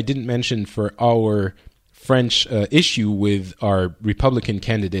one thing I didn't mention for our French issue with our Republican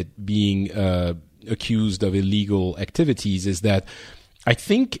candidate being accused of illegal activities, is that I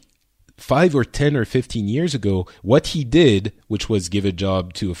think 5 or 10 or 15 years ago, what he did, which was give a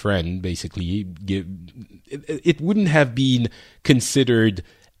job to a friend, basically, it wouldn't have been considered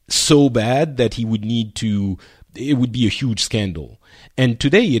so bad that he would need to, it would be a huge scandal. And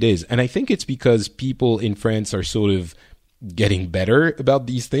today it is. And I think it's because people in France are sort of getting better about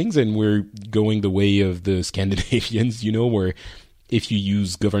these things, and we're going the way of the Scandinavians, where if you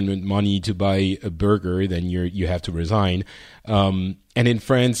use government money to buy a burger, then you have to resign. And in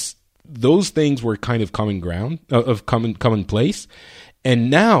France, those things were kind of common ground, commonplace. And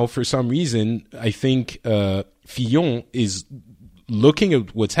now, for some reason, I think Fillon is looking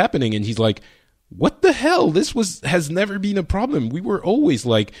at what's happening, and he's like, what the hell? This has never been a problem. We were always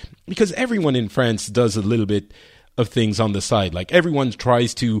like, because everyone in France does a little bit of things on the side. Like everyone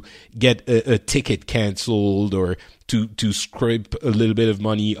tries to get a ticket canceled or to scrape a little bit of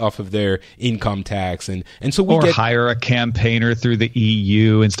money off of their income tax, and so we hire a campaigner through the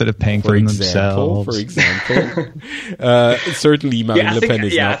EU instead of paying for themselves. For example, certainly Marine Le Pen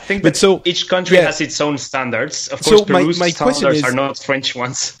is not. I think that each country has its own standards. Of course, Peru's standards are not French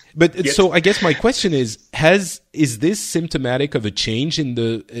ones. But so I guess my question is this symptomatic of a change in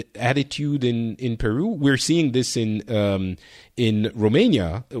the attitude in Peru? We're seeing this in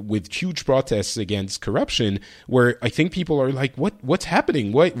Romania with huge protests against corruption, where I think people are like, what's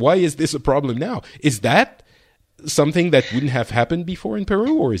happening? Why is this a problem now? Is that something that wouldn't have happened before in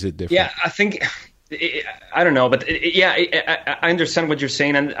Peru, or is it different? Yeah, I think, I don't know, but I understand what you're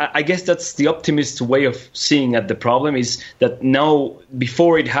saying, and I guess that's the optimist way of seeing at the problem, is that now,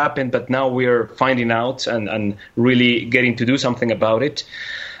 before it happened, but now we're finding out and really getting to do something about it.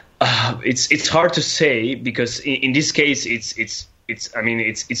 It's hard to say, because in this case it's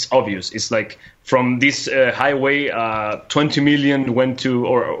obvious. It's like from this highway, 20 million went to,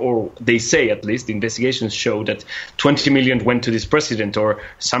 or they say, at least the investigations show that 20 million went to this president, or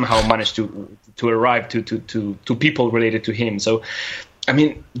somehow managed to arrive to people related to him. So, I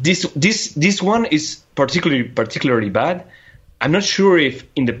mean, this one is particularly bad. I'm not sure if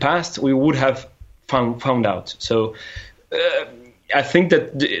in the past we would have found out. So. I think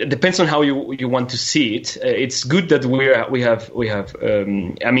that it depends on how you want to see it. It's good that we have.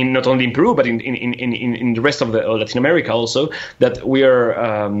 I mean, not only in Peru, but in the rest of the Latin America also, that we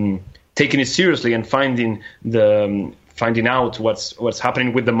are taking it seriously and finding out what's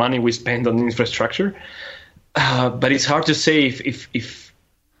happening with the money we spend on infrastructure. But it's hard to say if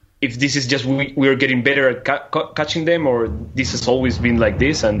this is just we're getting better at catching them, or this has always been like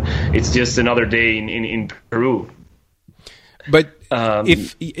this, and it's just another day in Peru. But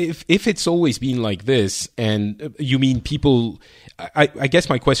if it's always been like this, and you mean people, I guess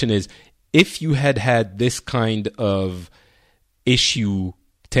my question is, if you had this kind of issue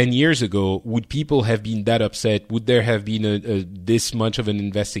 10 years ago, would people have been that upset? Would there have been this much of an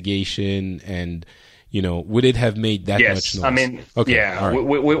investigation, and would it have made that much noise? I mean, okay, yeah,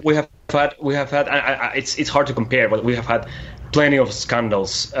 right. we have had. It's hard to compare, but we have had plenty of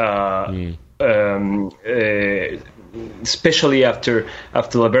scandals. Especially after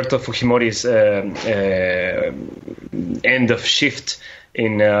Alberto Fujimori's end of shift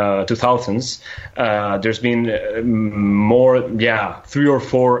in 2000s, there's been more, 3 or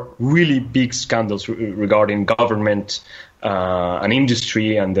 4 really big scandals regarding government and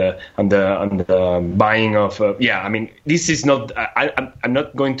industry and the buying of. I mean, this is not. I'm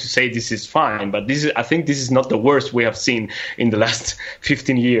not going to say this is fine, but I think this is not the worst we have seen in the last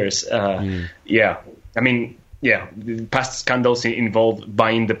 15 years. Yeah, I mean. Yeah, past scandals involved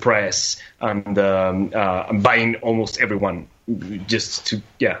buying the press and buying almost everyone.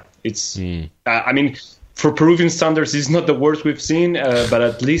 It's. I mean, for Peruvian standards, this is not the worst we've seen, but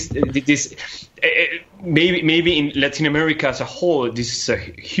at least this. Maybe in Latin America as a whole, this is a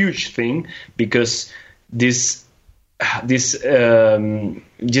huge thing, because it's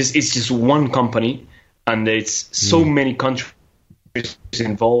just one company, and it's so many countries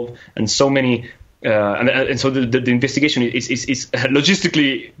involved, and so many. And so the investigation is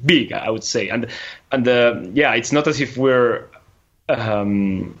logistically big, I would say, and it's not as if we're we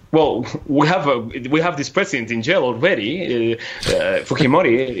have this president in jail already,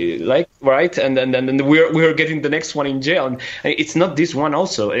 Fujimori, right, and then we're getting the next one in jail, and it's not this one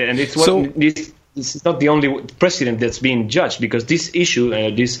also, and it's this is not the only president that's being judged, because this issue,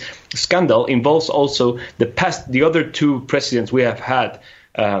 this scandal, involves also the other 2 presidents we have had.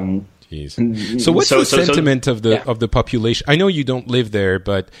 So what's the sentiment of the population? I know you don't live there,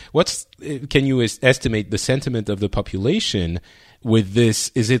 but can you estimate the sentiment of the population with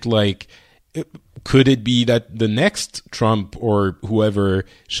this? Is it like, could it be that the next Trump or whoever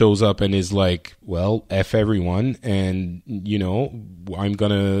shows up and is like, well, F everyone, and, I'm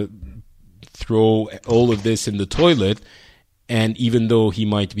going to throw all of this in the toilet, and even though he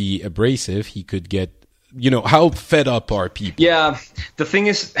might be abrasive, he could get, how fed up are people? Yeah, the thing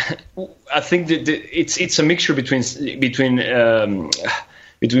is, I think that it's a mixture between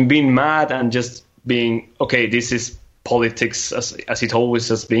being mad and just being, okay, this is politics as it always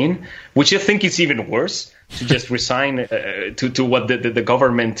has been, which I think is even worse, to just resign to what the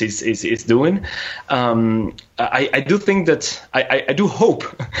government is doing. I do think that I do hope,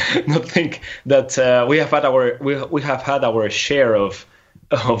 not think that we have had our share of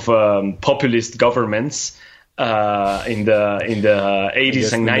populist governments in the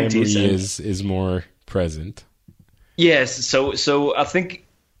 80s and 90s. Is more present. Yes, so I think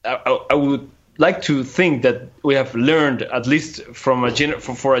I would like to think that we have learned, at least for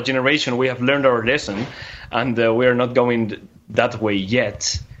a generation, we have learned our lesson, and we are not going that way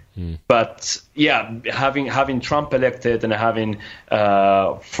yet. But yeah, having Trump elected and having,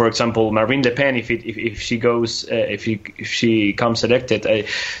 for example, Marine Le Pen, if she comes elected,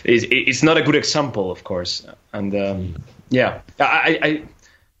 it's not a good example, of course. And yeah,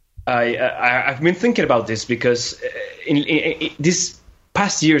 I've been thinking about this because in this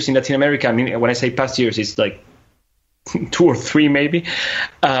past years in Latin America, I mean, when I say past years, it's like 2 or 3 maybe,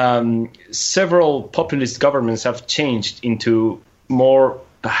 several populist governments have changed into more,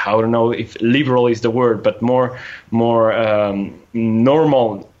 I don't know if liberal is the word, but more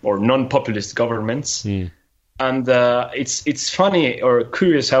normal or non-populist governments. And it's funny or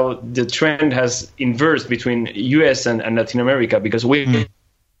curious how the trend has inversed between US and Latin America, because we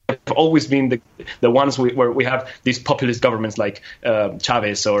have always been the ones where we have these populist governments like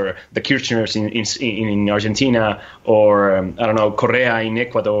Chavez or the Kirchners in Argentina, or I don't know, Correa in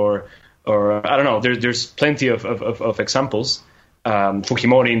Ecuador, or I don't know. There's plenty of examples.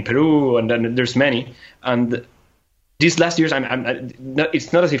 Fujimori in Peru, and then there's many. And these last years,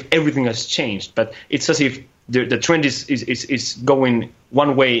 it's not as if everything has changed, but it's as if the trend is going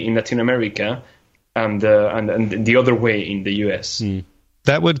one way in Latin America, and the other way in the US.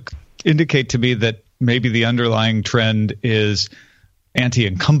 That would indicate to me that maybe the underlying trend is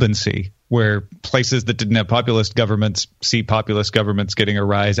anti-incumbency, where places that didn't have populist governments see populist governments getting a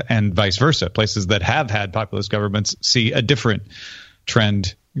rise, and vice versa. Places that have had populist governments see a different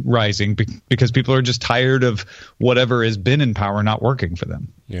trend rising because people are just tired of whatever has been in power not working for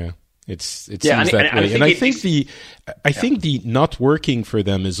them. Yeah. It seems that way. And I think the not working for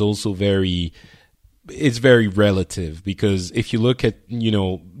them is also very relative, because if you look at,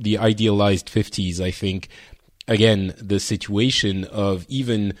 the idealized 50s, I think, again, the situation of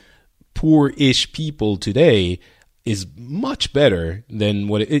even poor-ish people today is much better than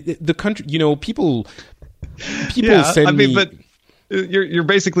what the country, people send me. But you're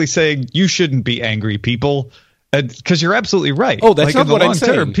basically saying you shouldn't be angry, people. Because you're absolutely right. Oh, that's not what I'm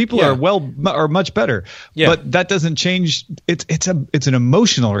saying. People are much better. Yeah. But that doesn't change. It's an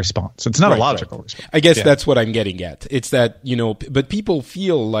emotional response. It's not a logical response. I guess that's what I'm getting at. It's that, but people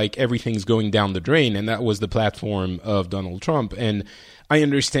feel like everything's going down the drain, and that was the platform of Donald Trump. And I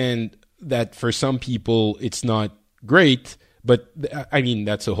understand that for some people it's not great, but I mean,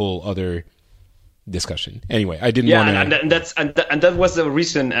 that's a whole other discussion. Anyway, I didn't want to. And that was the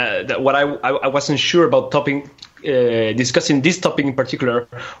reason that what I wasn't sure about discussing this topic in particular,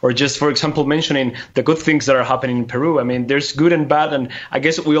 or just, for example, mentioning the good things that are happening in Peru. I mean, there's good and bad, and I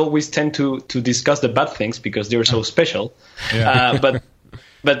guess we always tend to discuss the bad things because they're so special. Yeah.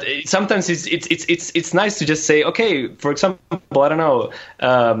 But sometimes it's nice to just say, okay, for example, I don't know,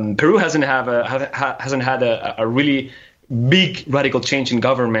 Peru hasn't had a really big radical change in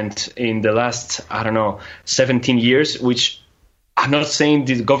government in the last, 17 years, which I'm not saying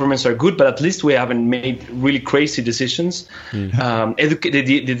these governments are good, but at least we haven't made really crazy decisions.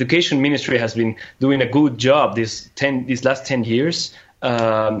 The education ministry has been doing a good job these last 10 years.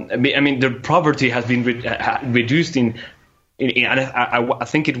 I mean, the poverty has been reduced I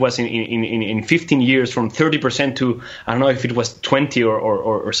think it was in 15 years from 30% to, I don't know if it was 20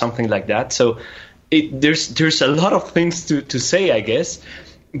 or something like that. So there's a lot of things to say, I guess,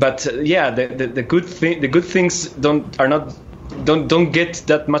 but the good things don't get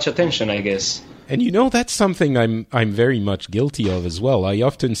that much attention, I guess. And that's something I'm very much guilty of as well. I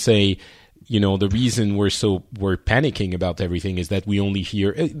often say, the reason we're panicking about everything is that we only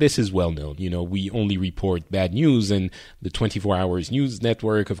hear, this is well known, we only report bad news, and the 24 hours news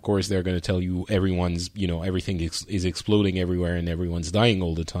network, of course, they're going to tell you everyone's, everything is exploding everywhere and everyone's dying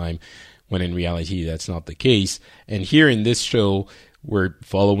all the time, when in reality that's not the case. And here in this show, we're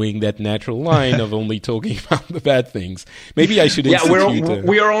following that natural line of only talking about the bad things. Maybe I should institute...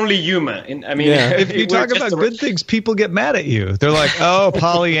 we are only human. If you talk about good things, people get mad at you. They're like, oh,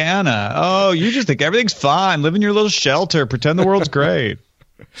 Pollyanna. Oh, you just think everything's fine. Live in your little shelter. Pretend the world's great.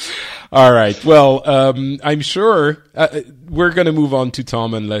 All right. Well, I'm sure we're going to move on to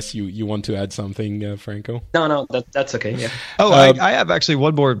Tom unless you want to add something, Franco. No, that's okay. Yeah. Oh, I have actually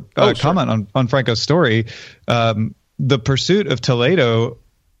one more comment on Franco's story. The pursuit of Toledo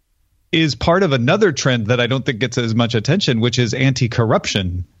is part of another trend that I don't think gets as much attention, which is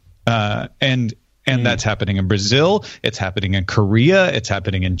anti-corruption. And that's happening in Brazil. It's happening in Korea. It's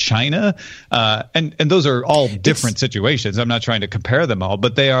happening in China. And those are all different situations. I'm not trying to compare them all,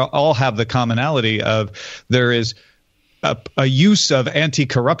 but they all have the commonality of there is a use of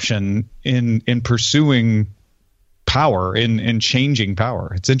anti-corruption in pursuing power, in changing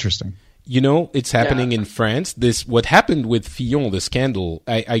power. It's interesting. It's happening in France. What happened with Fillon, the scandal,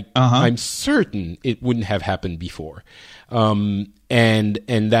 I'm certain it wouldn't have happened before. And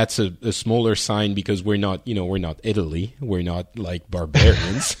that's a smaller sign because we're not Italy. We're not like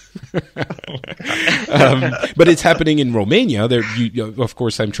barbarians. But it's happening in Romania. Of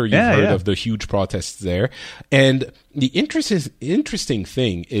course, I'm sure you've heard of the huge protests there. And the interesting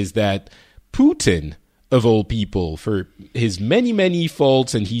thing is that Putin, of all people, for his many, many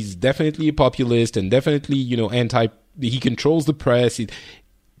faults, and he's definitely a populist and definitely, he controls the press,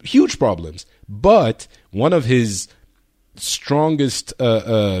 huge problems. But one of his strongest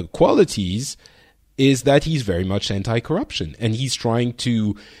qualities is that he's very much anti-corruption, and he's trying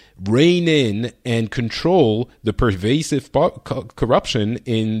to rein in and control the pervasive corruption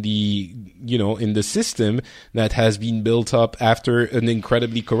in the system that has been built up after an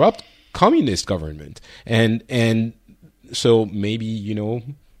incredibly corrupt communist government. And so maybe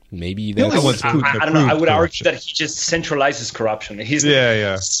that's... I don't know. I would argue that he just centralizes corruption. He's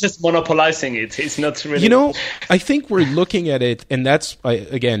just monopolizing it. He's not really... I think we're looking at it, and that's, I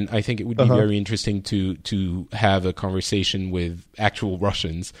think it would be very interesting to have a conversation with actual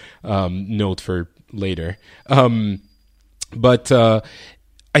Russians, note for later. But I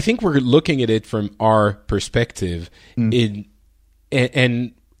think we're looking at it from our perspective, and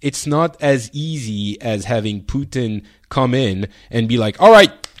it's not as easy as having Putin come in and be like, all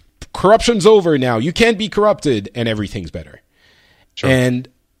right, corruption's over now. You can't be corrupted and everything's better. Sure. And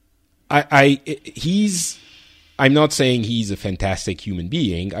I'm not saying he's a fantastic human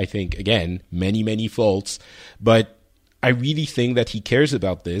being. I think, again, many, many faults, but I really think that he cares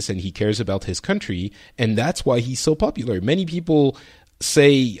about this and he cares about his country. And that's why he's so popular. Many people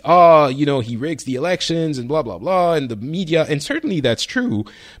say, he rigs the elections and blah, blah, blah, and the media. And certainly that's true.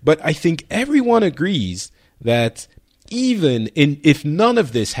 But I think everyone agrees that even if none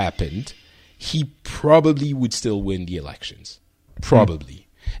of this happened, he probably would still win the elections. Probably.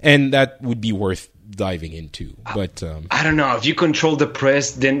 And that would be worth diving into. But I don't know. If you control the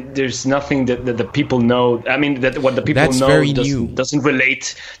press, then there's nothing that the people know. I mean, that what the people know doesn't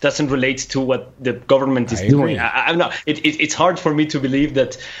relate to what the government is doing. I don't know. It's hard for me to believe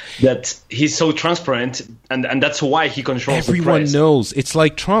that he's so transparent, and that's why he controls the press. Everyone knows. It's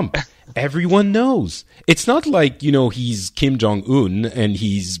like Trump. Everyone knows. It's not like, he's Kim Jong-un and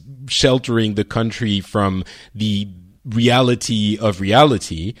he's sheltering the country from the reality of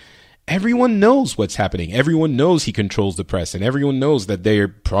reality. Everyone knows what's happening. Everyone knows he controls the press, and everyone knows that they're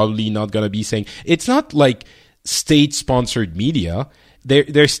probably not going to be saying... It's not like state-sponsored media.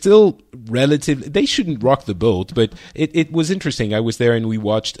 They're still relative... They shouldn't rock the boat, but it was interesting. I was there and we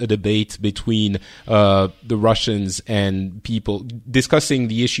watched a debate between the Russians and people discussing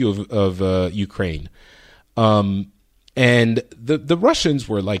the issue of Ukraine. And the Russians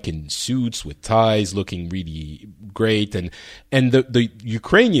were like in suits with ties, looking really great, and the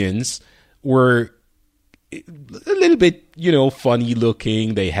Ukrainians were a little bit, funny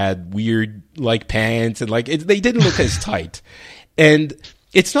looking. They had weird like pants and they didn't look as tight. And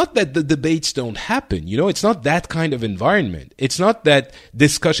it's not that the debates don't happen, it's not that kind of environment. It's not that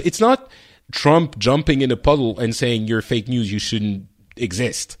discussion. It's not Trump jumping in a puddle and saying you're fake news, you shouldn't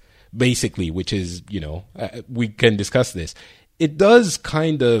exist. Basically, which is, we can discuss this. It does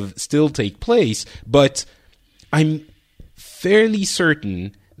kind of still take place, but I'm fairly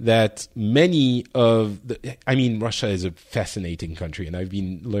certain that many of Russia is a fascinating country, and I've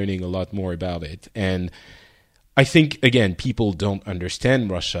been learning a lot more about it. And I think, again, people don't understand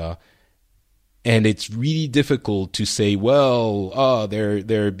Russia, and it's really difficult to say, well,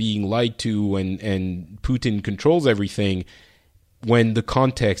 they're being lied to and Putin controls everything, when the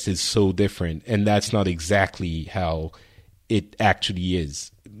context is so different, and that's not exactly how it actually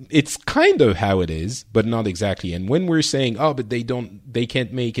is. It's kind of how it is, but not exactly. And when we're saying, oh, but they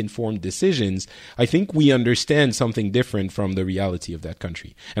can't make informed decisions, I think we understand something different from the reality of that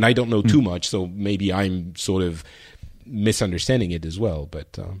country. And I don't know too much, so maybe I'm sort of misunderstanding it as well.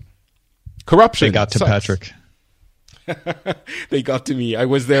 But corruption. They got to sucks. Patrick. They got to me. I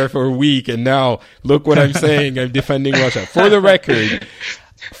was there for a week, and now look what I'm saying. I'm defending Russia. For the record,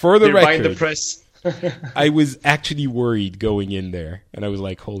 Behind the press. I was actually worried going in there, and I was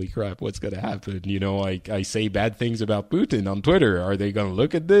like, holy crap, what's going to happen? You know, I say bad things about Putin on Twitter. Are they going to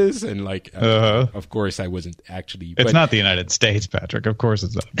look at this? And like, of course, I wasn't actually. It's not the United States, Patrick. Of course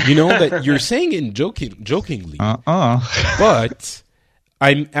it's not. You know that you're saying it jokingly, but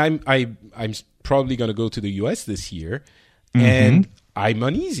I'm probably going to go to the U.S. this year, and I'm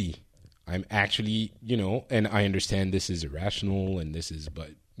uneasy. I'm actually, you know, and I understand this is irrational, and this is,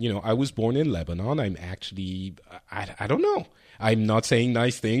 but. You know, I was born in Lebanon. I'm actually, I don't know. I'm not saying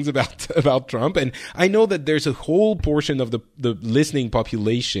nice things about Trump. And I know that there's a whole portion of the listening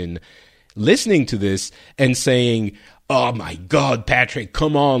population listening to this and saying, oh my God, Patrick,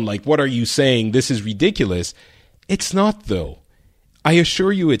 come on. Like, what are you saying? This is ridiculous. It's not, though. I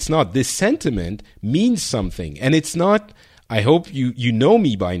assure you it's not. This sentiment means something. And it's not... I hope you know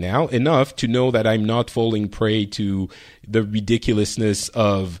me by now enough to know that I'm not falling prey to the ridiculousness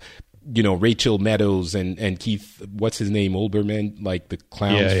of, you know, Rachel Maddow and Keith, what's his name, Olbermann, like the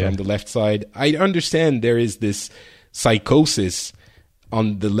clowns from the left side. I understand there is this psychosis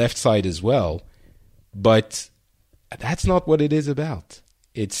on the left side as well, but that's not what it is about.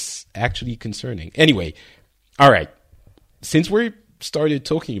 It's actually concerning. Anyway, all right. Since we started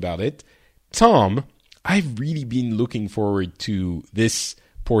talking about it, Tom... I've really been looking forward to this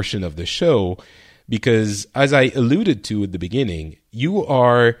portion of the show because, as I alluded to at the beginning, you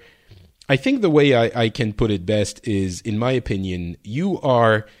are, I think the way I can put it best is, in my opinion, you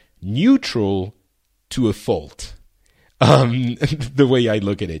are neutral to a fault. The way I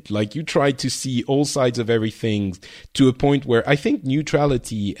look at it. Like, you try to see all sides of everything to a point where I think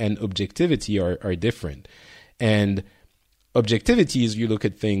neutrality and objectivity are different. And objectivity is you look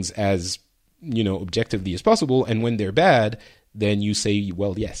at things as, you know, objectively as possible, and when they're bad, then you say,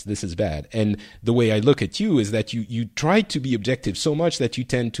 well, yes, this is bad. And the way I look at you is that you try to be objective so much that you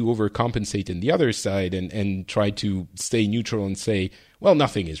tend to overcompensate in the other side and try to stay neutral and say, well,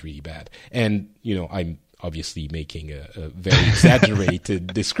 nothing is really bad. And, you know, I'm obviously making a very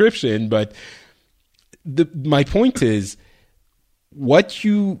exaggerated description, but my point is, what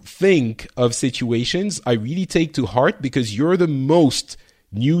you think of situations, I really take to heart because you're the most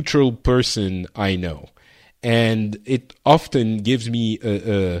neutral person I know, and it often gives me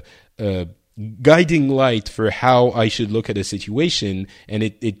a guiding light for how I should look at a situation, and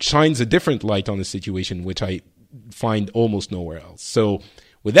it shines a different light on a situation which I find almost nowhere else. So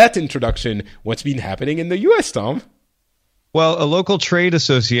with that introduction, what's been happening in the US, Tom? Well, a local trade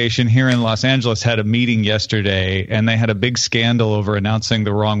association here in Los Angeles had a meeting yesterday, and they had a big scandal over announcing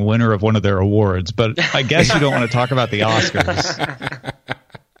the wrong winner of one of their awards. But I guess you don't want to talk about the Oscars.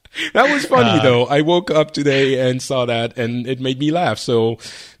 That was funny, though. I woke up today and saw that, and it made me laugh. So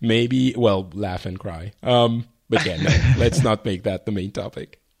maybe, well, laugh and cry. But yeah, no, let's not make that the main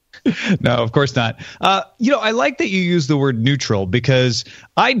topic. No, of course not. You know, I like that you use the word neutral because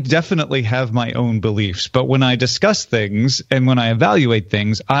I definitely have my own beliefs. But when I discuss things and when I evaluate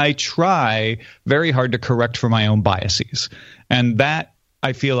things, I try very hard to correct for my own biases. And that,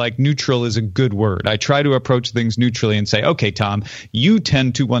 I feel like neutral is a good word. I try to approach things neutrally and say, okay, Tom, you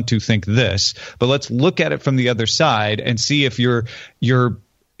tend to want to think this, but let's look at it from the other side and see if your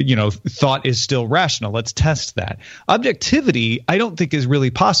thought is still rational. Let's test that. Objectivity, I don't think is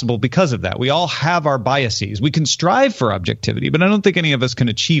really possible because of that. We all have our biases. We can strive for objectivity, but I don't think any of us can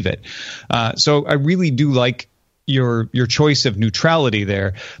achieve it. So I really do like your choice of neutrality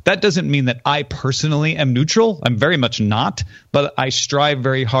there. That doesn't mean that I personally am neutral. I'm very much not, but I strive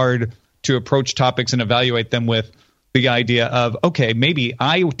very hard to approach topics and evaluate them with the idea of, okay, maybe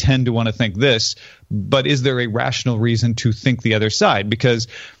I tend to want to think this, but is there a rational reason to think the other side? Because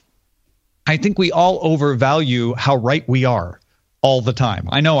I think we all overvalue how right we are all the time.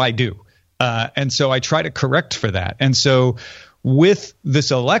 I know I do. And so I try to correct for that. And so with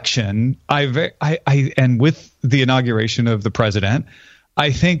this election, and with the inauguration of the president,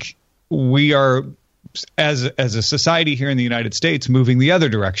 I think we are, as a society here in the United States, moving the other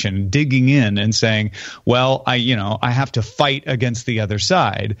direction, digging in and saying, well, I have to fight against the other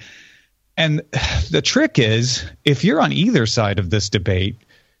side. And the trick is, if you're on either side of this debate,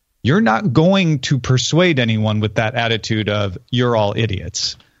 you're not going to persuade anyone with that attitude of you're all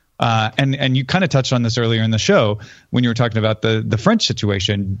idiots. And you kind of touched on this earlier in the show when you were talking about the French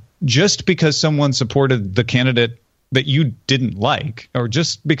situation. Just because someone supported the candidate that you didn't like, or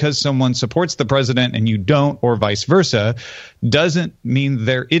just because someone supports the president and you don't, or vice versa, doesn't mean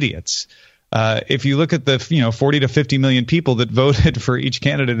they're idiots. If you look at the 40 to 50 million people that voted for each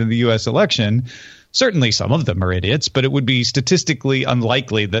candidate in the U.S. election, certainly some of them are idiots, but it would be statistically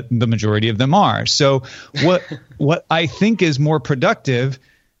unlikely that the majority of them are. So what I think is more productive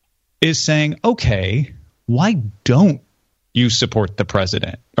is saying, okay, why don't you support the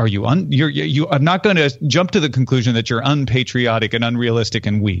president? Are you I'm not going to jump to the conclusion that you're unpatriotic and unrealistic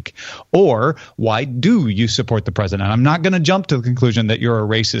and weak. Or why do you support the president? I'm not going to jump to the conclusion that you're a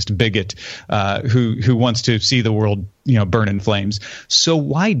racist bigot who wants to see the world burn in flames. So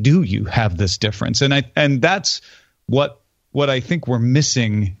why do you have this difference? And that's what I think we're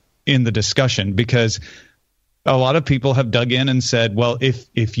missing in the discussion, because a lot of people have dug in and said, well,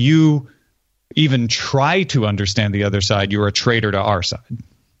 if you even try to understand the other side, you're a traitor to our side.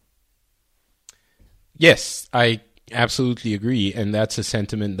 Yes, I absolutely agree. And that's a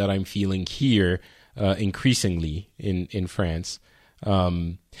sentiment that I'm feeling here increasingly in France.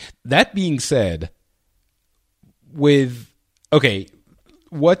 That being said, what's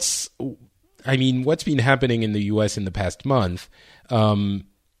been happening in the US in the past month,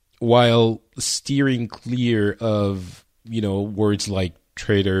 while steering clear of, words like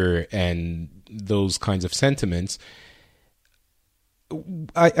traitor and those kinds of sentiments,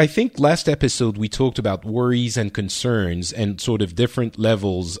 I think last episode we talked about worries and concerns and sort of different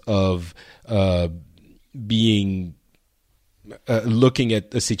levels of looking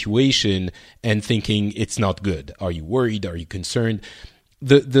at a situation and thinking it's not good. Are you worried? Are you concerned?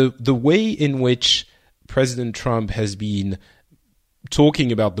 The way in which President Trump has been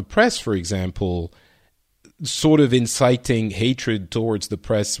talking about the press, for example, sort of inciting hatred towards the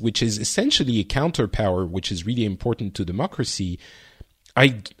press, which is essentially a counterpower, which is really important to democracy.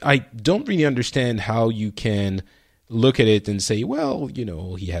 I don't really understand how you can look at it and say, well,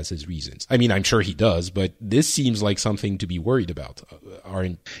 he has his reasons. I mean, I'm sure he does, but this seems like something to be worried about.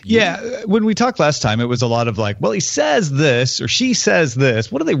 Aren't you? Yeah, when we talked last time, it was a lot of like, well, he says this or she says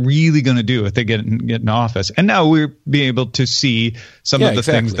this. What are they really going to do if they get in office? And now we're being able to see some of the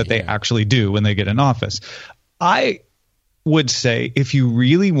things that they actually do when they get in office. I would say if you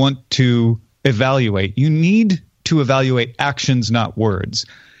really want to evaluate, you need to evaluate actions, not words.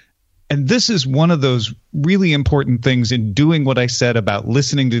 And this is one of those really important things in doing what I said about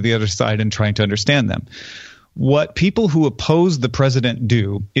listening to the other side and trying to understand them. What people who oppose the president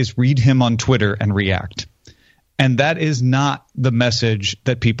do is read him on Twitter and react. And that is not the message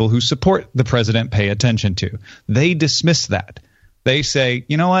that people who support the president pay attention to. They dismiss that. They say,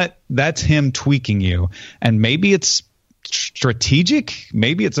 you know what, that's him tweaking you. And maybe it's strategic.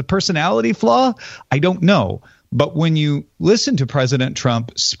 Maybe it's a personality flaw. I don't know. But when you listen to President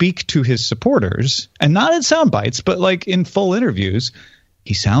Trump speak to his supporters, and not in sound bites, but like in full interviews,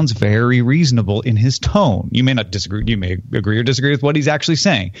 he sounds very reasonable in his tone. You may not disagree. You may agree or disagree with what he's actually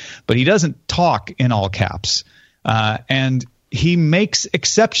saying, but he doesn't talk in all caps. And he makes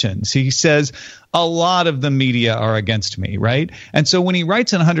exceptions. He says, a lot of the media are against me, right? And so when he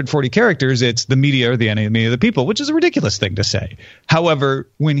writes in 140 characters, it's the media are the enemy of the people, which is a ridiculous thing to say. However,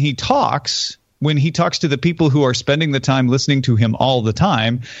 when he talks to the people who are spending the time listening to him all the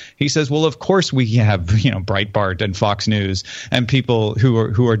time, he says, well, of course we have, Breitbart and Fox News and people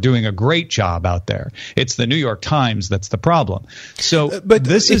who are doing a great job out there. It's the New York Times that's the problem. So but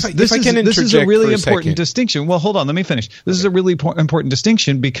this is a really important distinction. Well, hold on, let me finish. This is a really important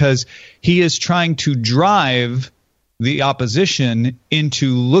distinction because he is trying to drive the opposition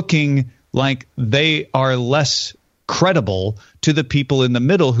into looking like they are less credible to the people in the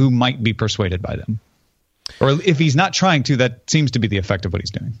middle who might be persuaded by them. Or if he's not trying to, that seems to be the effect of what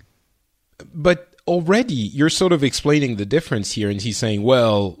he's doing. But already you're sort of explaining the difference here, and he's saying,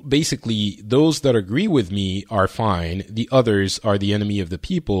 well, basically those that agree with me are fine, the others are the enemy of the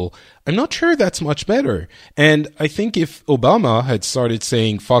people. I'm not sure that's much better. And I think if Obama had started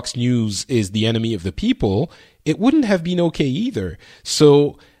saying Fox News is the enemy of the people, it wouldn't have been okay either.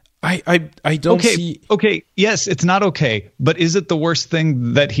 So I don't see. Okay, yes, it's not okay, but is it the worst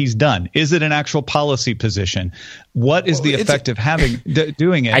thing that he's done? Is it an actual policy position? What is the effect of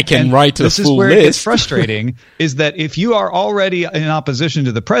doing it? I can write a full list. This is where it gets frustrating, is that if you are already in opposition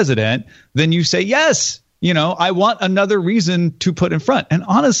to the president, then you say, yes, I want another reason to put in front. And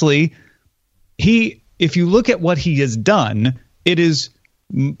honestly, if you look at what he has done, it is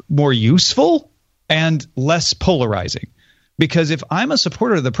more useful and less polarizing. Because if I'm a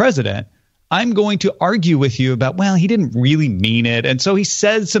supporter of the president, I'm going to argue with you about, well, he didn't really mean it. And so he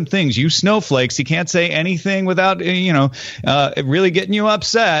said some things. You snowflakes, he can't say anything without, really getting you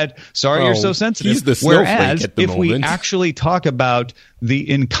upset. Sorry, you're so sensitive. He's the snowflake Whereas at the if moment. we actually talk about the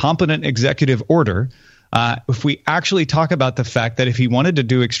incompetent executive order, if we actually talk about the fact that if he wanted to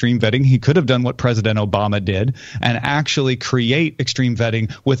do extreme vetting, he could have done what President Obama did and actually create extreme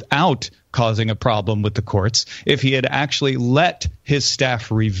vetting without causing a problem with the courts. If he had actually let his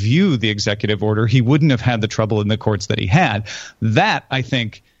staff review the executive order, he wouldn't have had the trouble in the courts that he had. That, I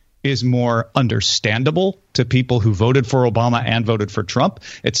think, is more understandable to people who voted for Obama and voted for Trump.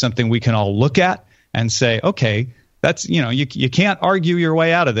 It's something we can all look at and say, okay, that's, you can't argue your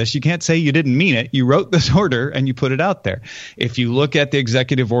way out of this. You can't say you didn't mean it. You wrote this order and you put it out there. If you look at the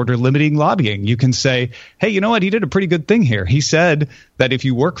executive order limiting lobbying, you can say, hey, you know what? He did a pretty good thing here. He said that if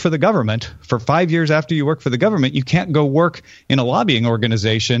you work for the government for 5 years after you work for the government, you can't go work in a lobbying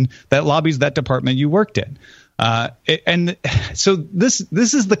organization that lobbies that department you worked in. And so this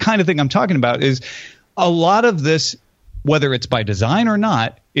is the kind of thing I'm talking about, is a lot of this, whether it's by design or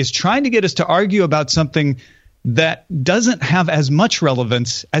not, is trying to get us to argue about something that doesn't have as much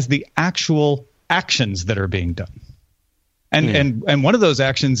relevance as the actual actions that are being done. And one of those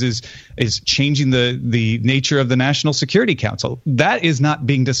actions is changing the nature of the National Security Council. That is not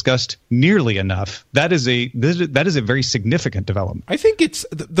being discussed nearly enough. That is a very significant development. I think it's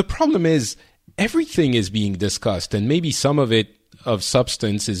the problem is everything is being discussed, and maybe some of it of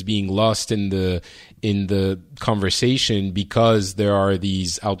substance is being lost in the conversation because there are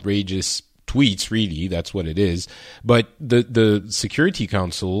these outrageous tweets. Really, that's what it is. But the Security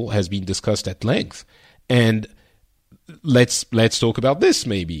Council has been discussed at length, and let's talk about this.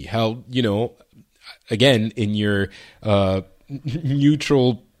 Maybe how, again, in your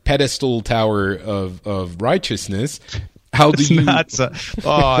neutral pedestal tower of righteousness, how do you?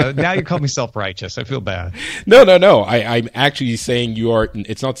 Now you call me self-righteous. I feel bad. No. I'm actually saying you are.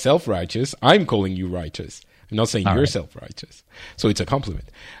 It's not self-righteous. I'm calling you righteous. I'm not saying you're self-righteous. So it's a compliment.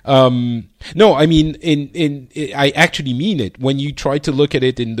 No, I mean, I actually mean it. When you try to look at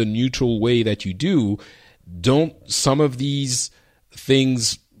it in the neutral way that you do, don't some of these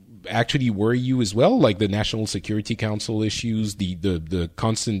things actually worry you as well? Like the National Security Council issues, the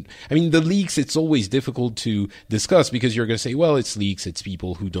constant, I mean, the leaks, it's always difficult to discuss because you're going to say, well, it's leaks, it's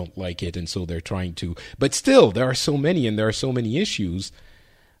people who don't like it. And so they're trying to, but still there are so many and there are so many issues.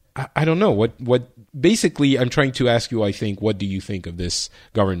 I don't know what basically I'm trying to ask you, I think, what do you think of this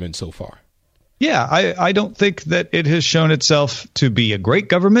government so far? Yeah, I don't think that it has shown itself to be a great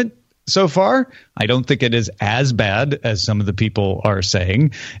government so far. I don't think it is as bad as some of the people are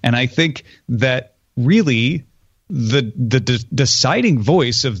saying. And I think that really the deciding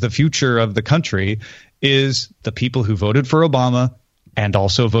voice of the future of the country is the people who voted for Obama and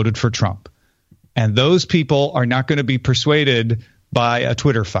also voted for Trump. And those people are not going to be persuaded by a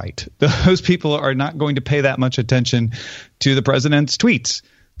Twitter fight. Those people are not going to pay that much attention to the president's tweets.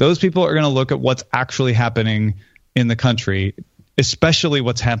 Those people are going to look at what's actually happening in the country, especially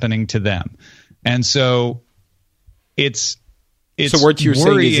what's happening to them. And so it's so what you're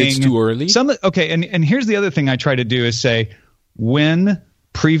worrying. saying is it's too early? And here's the other thing I try to do is say, when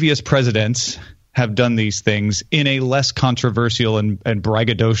previous presidents have done these things in a less controversial and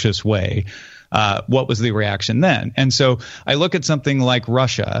braggadocious way, what was the reaction then? And so I look at something like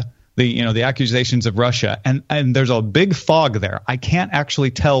Russia, the accusations of Russia, and there's a big fog there. I can't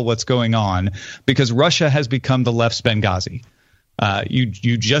actually tell what's going on because Russia has become the left's Benghazi.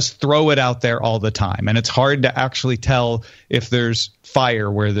 You just throw it out there all the time, and it's hard to actually tell if there's fire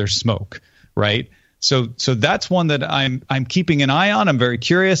where there's smoke, right? So that's one that I'm keeping an eye on. I'm very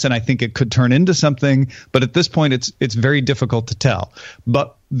curious, and I think it could turn into something. But at this point, it's very difficult to tell.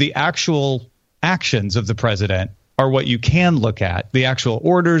 But the actual actions of the president are what you can look at, the actual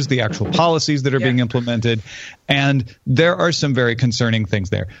orders, the actual policies that are being implemented. And there are some very concerning things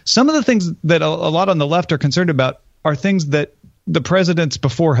there. Some of the things that a lot on the left are concerned about are things that the presidents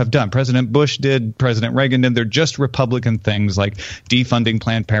before have done. President Bush did, President Reagan did. They're just Republican things like defunding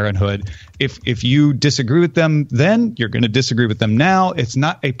Planned Parenthood. If you disagree with them then, you're going to disagree with them now. It's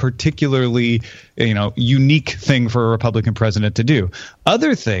not a particularly unique thing for a Republican president to do.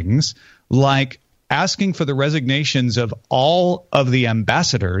 Other things like asking for the resignations of all of the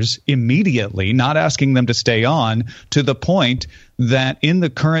ambassadors immediately, not asking them to stay on, to the point that in the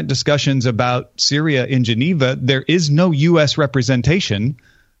current discussions about Syria in Geneva, there is no U.S. representation.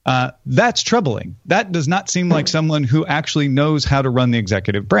 That's troubling. That does not seem like someone who actually knows how to run the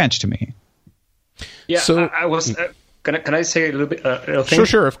executive branch to me. Yeah, so I was. Can I say a little bit? A thing?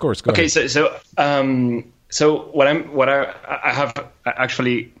 Sure, of course. Go ahead. So what I have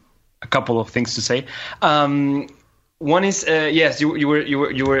actually a couple of things to say. One is yes, you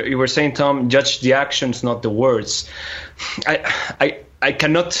were saying, Tom, judge the actions, not the words. I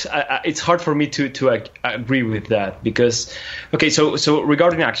cannot. It's hard for me to agree with that because, okay, so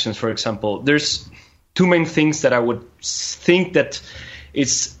regarding actions, for example, there's two main things that I would think that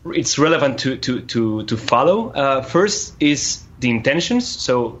it's relevant to follow. First is the intentions.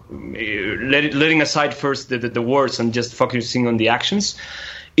 So letting aside first the words and just focusing on the actions.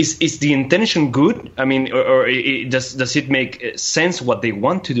 Is the intention good? I mean, or does it make sense what they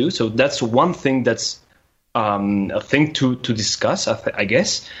want to do? So that's one thing that's a thing to discuss, I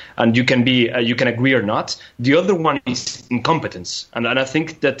guess. And you can agree or not. The other one is incompetence, and I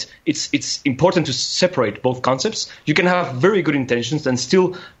think that it's important to separate both concepts. You can have very good intentions and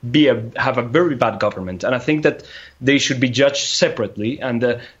still have a very bad government, and I think that they should be judged separately.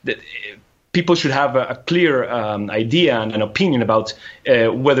 And people should have a clear idea and an opinion about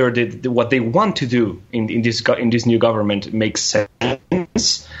whether what they want to do in this new government makes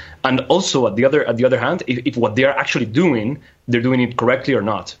sense, and also at the other hand, if what they are actually doing, they're doing it correctly or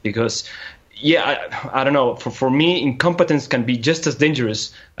not. Because I don't know. For me, incompetence can be just as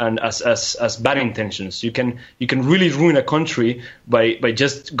dangerous and as bad intentions. You can really ruin a country by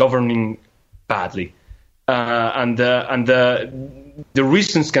just governing badly, and the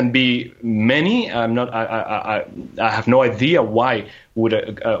reasons can be many. I have no idea why would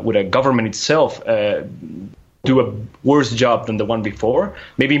a government itself do a worse job than the one before.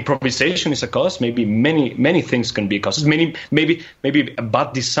 Maybe improvisation is a cause. Maybe many things can be causes. Maybe a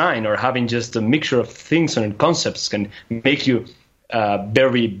bad design or having just a mixture of things and concepts can make you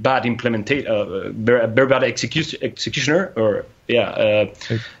very bad very bad executioner or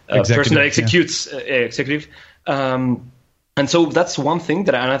person that executes executive. And so that's one thing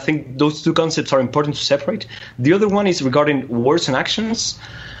and I think those two concepts are important to separate. The other one is regarding words and actions.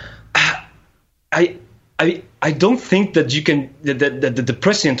 I don't think that you can that the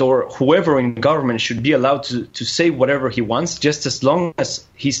president or whoever in government should be allowed to say whatever he wants, just as long as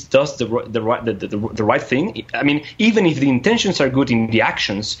he does the right thing. I mean, even if the intentions are good in the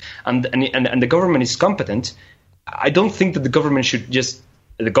actions and the government is competent, I don't think that the government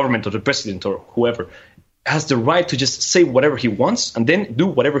or the president or whoever has the right to just say whatever he wants and then do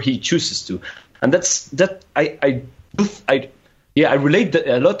whatever he chooses to. And I relate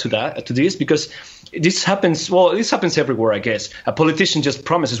a lot to this because this happens everywhere, I guess. A politician just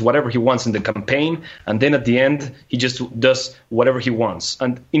promises whatever he wants in the campaign, and then at the end he just does whatever he wants.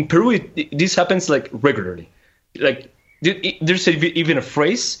 And in Peru this happens like regularly. Like there's even a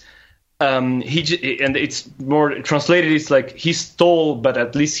phrase and it's more translated, it's like he stole but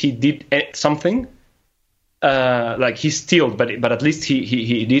at least he did something. Like he stole, but at least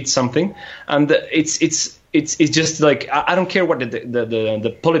he did something, and it's just like I don't care what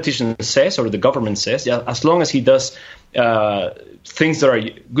the politician says or the government says, as long as he does things that are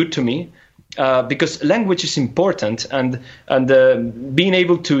good to me, because language is important, and being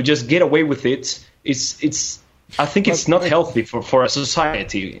able to just get away with it is I think it's not healthy for a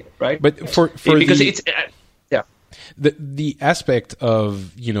society, right? But the aspect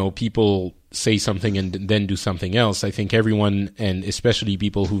of people say something and then do something else, I think everyone, and especially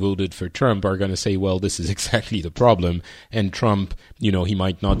people who voted for Trump, are going to say, well, this is exactly the problem. And Trump, he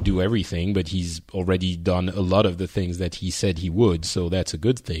might not do everything, but he's already done a lot of the things that he said he would. So that's a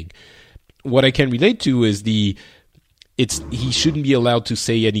good thing. What I can relate to is he shouldn't be allowed to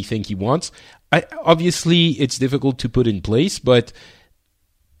say anything he wants. Obviously, it's difficult to put in place, but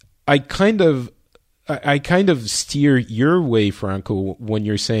I kind of steer your way, Franco, when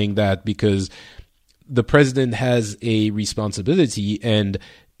you're saying that, because the president has a responsibility, and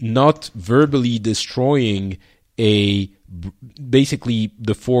not verbally destroying basically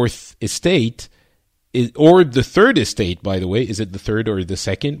the fourth estate or the third estate, by the way. Is it the third or the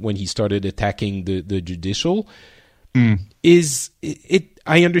second when he started attacking the judicial?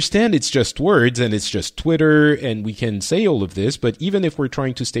 I understand it's just words and it's just Twitter and we can say all of this, but even if we're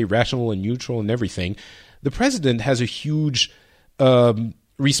trying to stay rational and neutral and everything, the president has a huge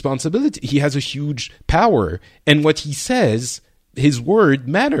responsibility. He has a huge power, and what he says, his word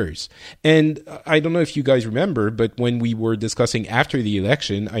matters. And I don't know if you guys remember, but when we were discussing after the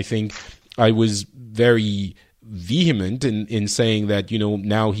election, I think I was very vehement in saying that,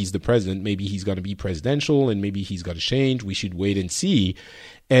 now he's the president, maybe he's going to be presidential and maybe he's got to change. We should wait and see.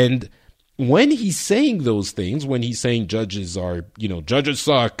 And when he's saying those things, when he's saying judges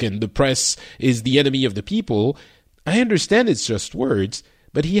suck and the press is the enemy of the people, I understand it's just words,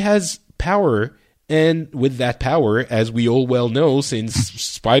 but he has power. And with that power, as we all well know since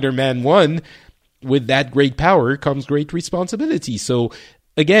Spider-Man 1, with that great power comes great responsibility. So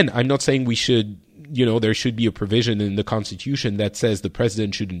again, I'm not saying we should, there should be a provision in the Constitution that says the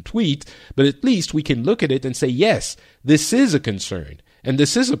president shouldn't tweet, but at least we can look at it and say, yes, this is a concern. And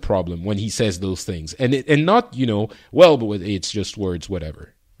this is a problem when he says those things. And not, well, but it's just words,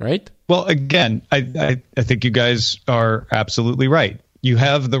 whatever. Right? Well, again, I think you guys are absolutely right. You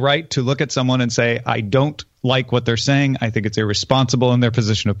have the right to look at someone and say, I don't like what they're saying. I think it's irresponsible in their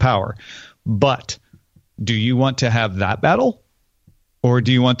position of power. But do you want to have that battle? Or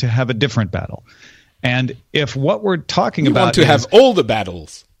do you want to have a different battle? And if what we're talking about want to have all the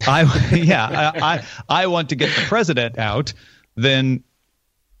battles. I want to get the president out, then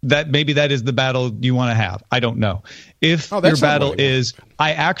maybe that is the battle you want to have. I don't know. If your battle is,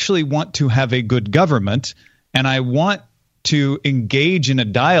 I actually want to have a good government, and I want to engage in a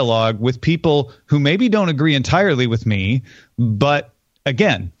dialogue with people who maybe don't agree entirely with me, but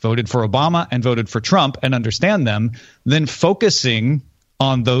again, voted for Obama and voted for Trump and understand them, then focusing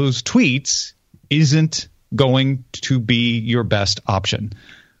on those tweets isn't going to be your best option.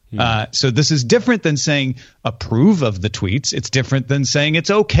 So this is different than saying approve of the tweets. It's different than saying it's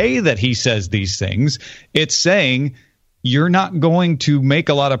okay that he says these things. It's saying you're not going to make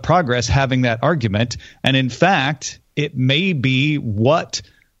a lot of progress having that argument. And in fact, it may be what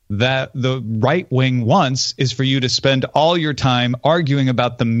the right wing wants is for you to spend all your time arguing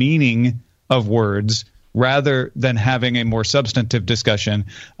about the meaning of words rather than having a more substantive discussion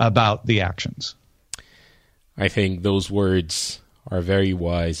about the actions. I think those words are very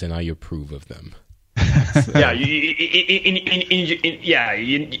wise, and I approve of them. Yeah,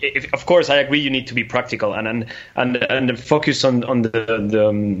 of course, I agree. You need to be practical and focus on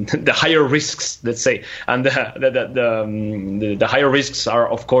the higher risks, let's say, and the higher risks are,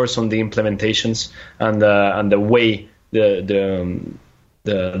 of course, on the implementations and the way the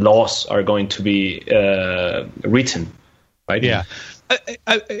laws are going to be written, right? Yeah,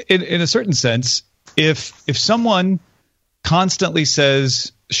 in a certain sense, if someone constantly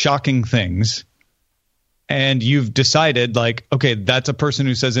says shocking things, and you've decided, like, okay, that's a person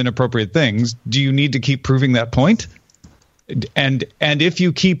who says inappropriate things, do you need to keep proving that point? And if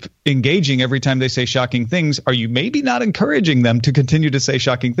you keep engaging every time they say shocking things, are you maybe not encouraging them to continue to say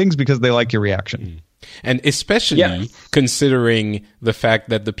shocking things because they like your reaction? And especially considering the fact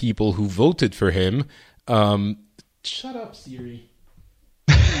that the people who voted for him, shut up, Siri.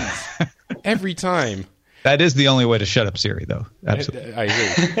 Every time. That is the only way to shut up Siri, though. Absolutely. I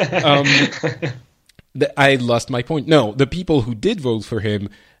agree. I lost my point. No, the people who did vote for him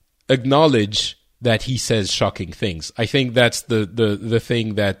acknowledge that he says shocking things. I think that's the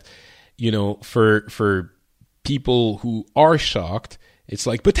thing that, for people who are shocked, it's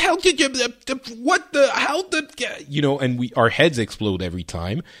like, but how did you, and our heads explode every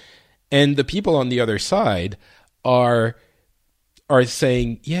time. And the people on the other side are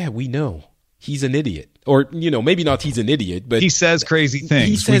saying, yeah, we know he's an idiot. Or, maybe not he's an idiot, but he says crazy things.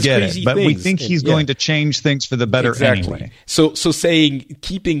 He says we get crazy it, but things. we think he's going to change things for the better anyway. So saying,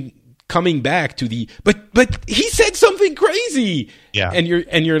 coming back to but he said something crazy. Yeah. And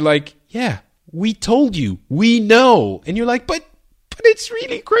you're like, yeah, we told you, we know. And you're like, but it's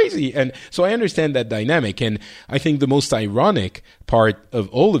really crazy. And so I understand that dynamic. And I think the most ironic part of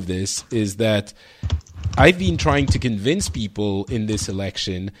all of this is that I've been trying to convince people in this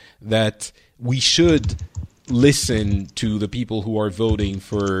election that we should listen to the people who are voting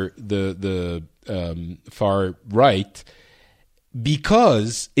for the far right,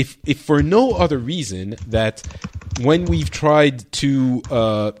 because if for no other reason that when we've tried to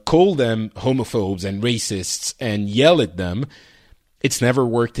call them homophobes and racists and yell at them, it's never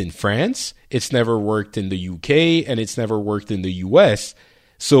worked in France, it's never worked in the UK, and it's never worked in the US.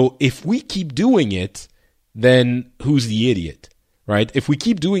 So if we keep doing it, then who's the idiot? Right? If we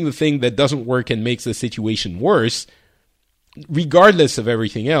keep doing the thing that doesn't work and makes the situation worse, regardless of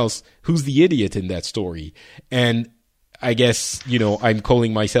everything else, who's the idiot in that story? And I guess, I'm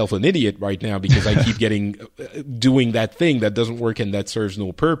calling myself an idiot right now because I keep doing that thing that doesn't work and that serves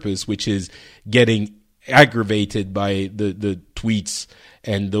no purpose, which is getting aggravated by the tweets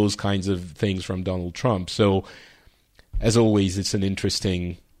and those kinds of things from Donald Trump. So, as always, it's an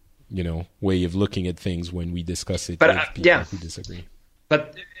interesting way of looking at things when we discuss it with people who disagree.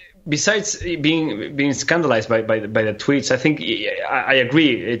 But besides being scandalized by the tweets, I think I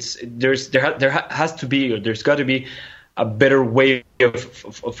agree. There's got to be a better way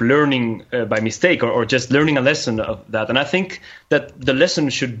of learning by mistake or just learning a lesson of that. And I think that the lesson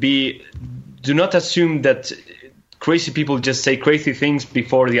should be: do not assume that crazy people just say crazy things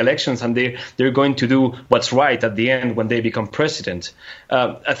before the elections and they're going to do what's right at the end when they become president.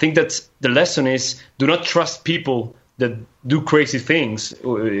 I think that the lesson is: do not trust people that do crazy things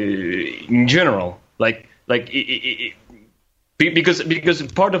in general, because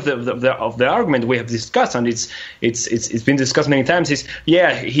part of the argument we have discussed, and it's been discussed many times, is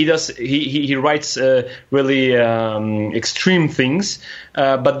he writes really extreme things,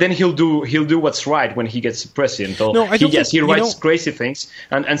 but then he'll do what's right when he gets president. No, I don't think, he writes crazy things,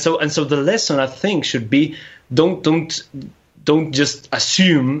 and so the lesson, I think, should be don't just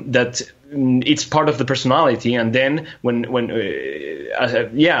assume that it's part of the personality, and then this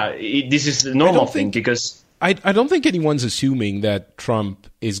is the normal thing, because I don't think anyone's assuming that Trump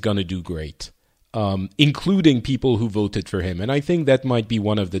is going to do great, including people who voted for him. And I think that might be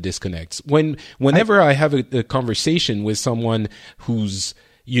one of the disconnects. Whenever I have a conversation with someone who's,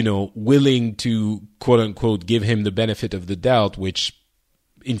 willing to, quote unquote, give him the benefit of the doubt, which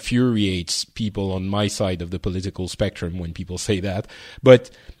infuriates people on my side of the political spectrum when people say that. But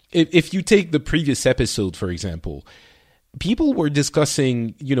if you take the previous episode, for example, people were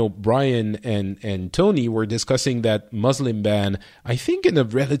discussing, Brian and Tony were discussing that Muslim ban, I think, in a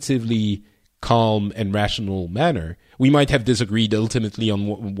relatively calm and rational manner. We might have disagreed ultimately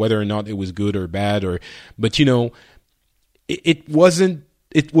on whether or not it was good or bad, but it wasn't.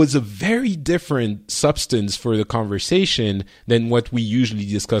 It was a very different substance for the conversation than what we usually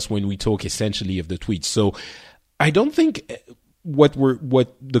discuss when we talk essentially of the tweets. So I don't think what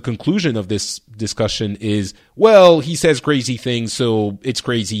the conclusion of this discussion is, well, he says crazy things, so it's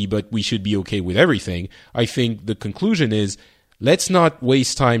crazy, but we should be okay with everything. I think the conclusion is, let's not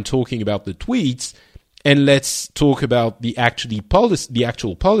waste time talking about the tweets, and let's talk about the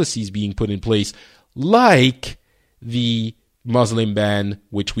actual policies being put in place, like the Muslim ban,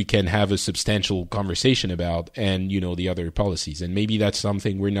 which we can have a substantial conversation about, and the other policies. And maybe that's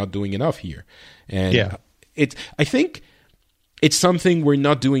something we're not doing enough here. And I think it's something we're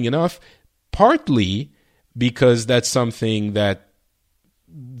not doing enough, partly because that's something that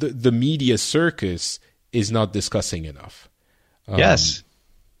the media circus is not discussing enough. Yes.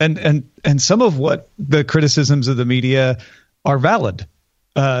 And some of what the criticisms of the media are valid.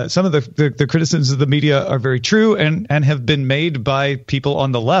 Some of the criticisms of the media are very true and have been made by people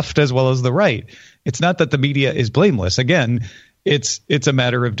on the left as well as the right. It's not that the media is blameless. Again, it's a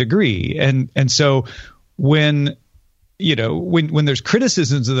matter of degree. And so when there's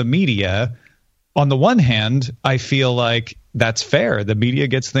criticisms of the media, on the one hand, I feel like that's fair. The media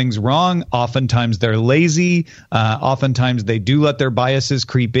gets things wrong. Oftentimes they're lazy. Oftentimes they do let their biases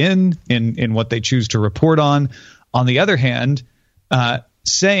creep in what they choose to report on. On the other hand,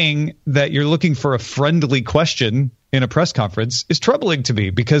 saying that you're looking for a friendly question in a press conference is troubling to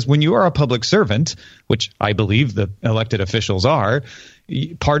me, because when you are a public servant, which I believe the elected officials are,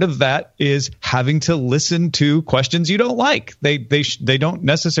 part of that is having to listen to questions you don't like. They don't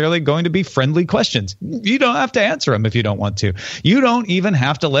necessarily going to be friendly questions. You don't have to answer them if you don't want to. You don't even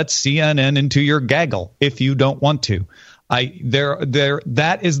have to let CNN into your gaggle if you don't want to.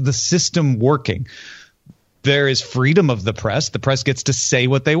 That is the system working. There is freedom of the press. The press gets to say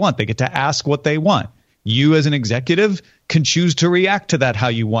what they want. They get to ask what they want. You as an executive can choose to react to that how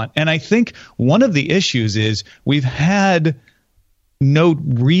you want. And I think one of the issues is we've had no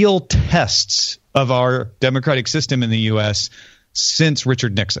real tests of our democratic system in the U.S. since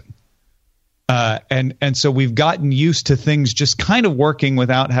Richard Nixon. And so we've gotten used to things just kind of working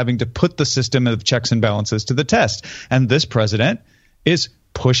without having to put the system of checks and balances to the test. And this president is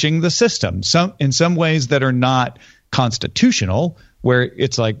pushing the system in some ways that are not constitutional, where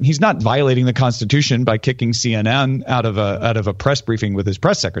it's like he's not violating the Constitution by kicking CNN out of a press briefing with his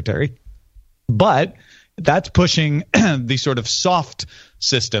press secretary, but that's pushing the sort of soft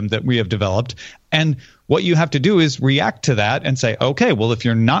system that we have developed. And what you have to do is react to that and say, okay, well, if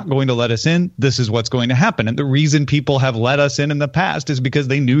you're not going to let us in, this is what's going to happen. And the reason people have let us in the past is because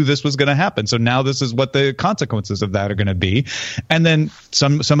they knew this was going to happen. So now this is what the consequences of that are going to be. And then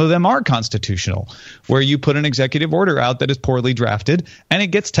some of them are constitutional, where you put an executive order out that is poorly drafted and it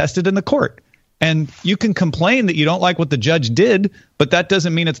gets tested in the court. And you can complain that you don't like what the judge did, but that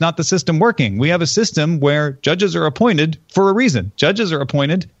doesn't mean it's not the system working. We have a system where judges are appointed for a reason. Judges are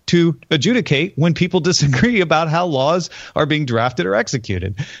appointed to adjudicate when people disagree about how laws are being drafted or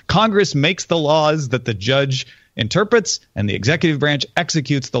executed. Congress makes the laws that the judge interprets, and the executive branch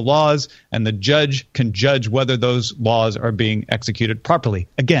executes the laws, and the judge can judge whether those laws are being executed properly.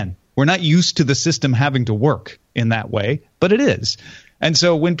 Again, we're not used to the system having to work in that way, but it is. And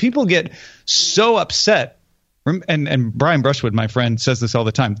so when people get so upset, and Brian Brushwood, my friend, says this all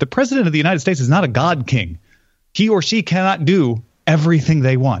the time, the president of the United States is not a God king. He or she cannot do everything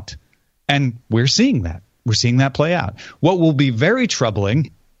they want. And we're seeing that. We're seeing that play out. What will be very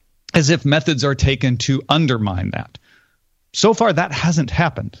troubling is if methods are taken to undermine that. so far that hasn't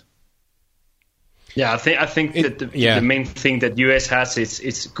happened. Yeah, I think that the main thing that U.S. has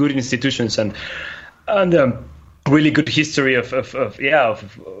is good institutions and really good history of a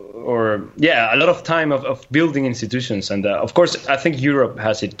lot of time of building institutions, and of course I think Europe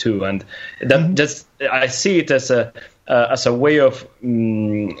has it too, and that I see it as a way of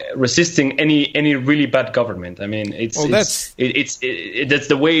resisting any really bad government. I mean, that's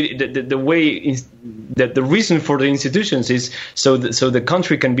the way the reason for the institutions is so the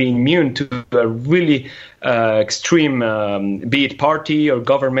country can be immune to a really extreme, be it party or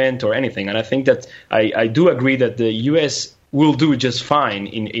government or anything. And I think that I do agree that the U.S. will do just fine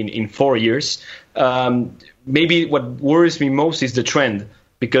in 4 years. Maybe what worries me most is the trend.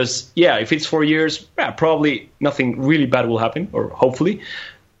 Because, if it's 4 years, probably nothing really bad will happen, or hopefully.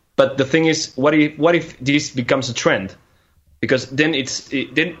 But the thing is, what if this becomes a trend? Because then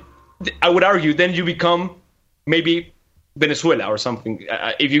then I would argue then you become maybe Venezuela or something.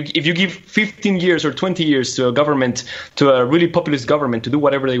 If you give 15 years or 20 years to a government, to a really populist government to do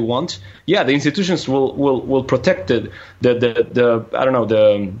whatever they want, the institutions will protect the I don't know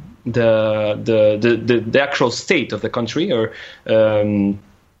the actual state of the country, or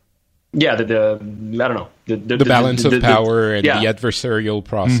I don't know the balance of power and the adversarial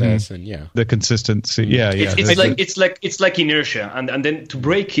process, and the consistency. It's like inertia, and then to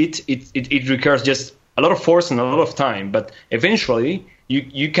break it requires just a lot of force and a lot of time. But eventually,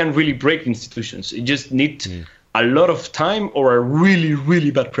 you can really break institutions. You just need a lot of time or a really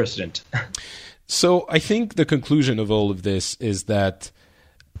really bad president. So I think the conclusion of all of this is that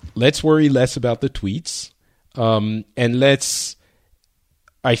let's worry less about the tweets, and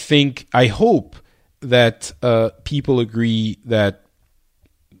I hope that people agree that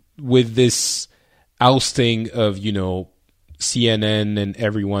with this ousting of, CNN and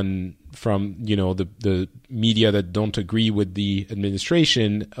everyone from, the media that don't agree with the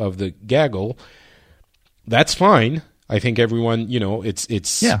administration of the gaggle, that's fine. I think everyone, it's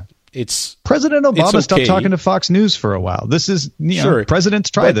President Obama okay. stopped talking to Fox News for a while. This is, sure, presidents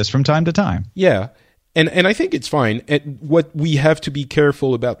try this from time to time. Yeah. And I think it's fine. And what we have to be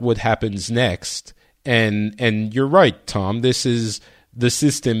careful about what happens next. And you're right, Tom. This is the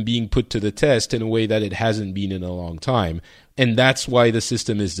system being put to the test in a way that it hasn't been in a long time. And that's why the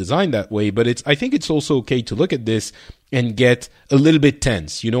system is designed that way. But I think it's also okay to look at this and get a little bit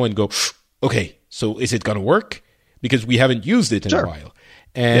tense, and go, okay, so is it going to work? Because we haven't used it in a while.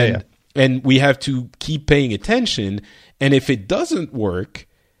 And we have to keep paying attention. And if it doesn't work,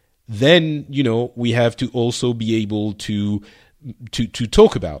 then, we have to also be able to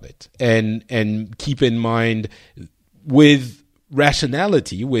talk about it and keep in mind with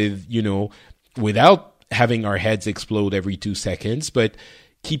rationality, without having our heads explode every 2 seconds, but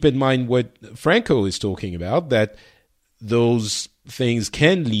keep in mind what Franco is talking about, that those things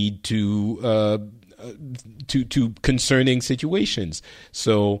can lead to concerning situations.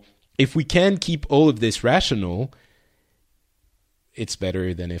 So if we can keep all of this rational, it's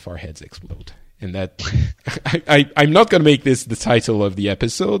better than if our heads explode. And that I'm not going to make this the title of the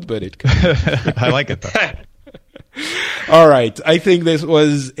episode, but it could. I like it though. All right. I think this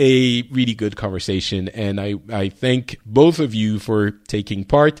was a really good conversation, and I thank both of you for taking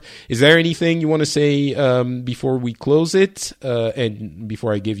part. Is there anything you want to say before we close it, and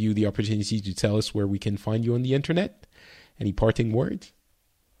before I give you the opportunity to tell us where we can find you on the internet? Any parting words?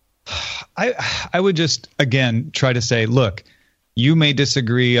 I would just, again, try to say, look, you may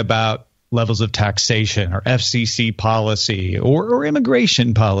disagree about levels of taxation or FCC policy or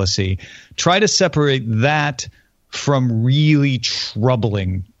immigration policy. Try to separate that from really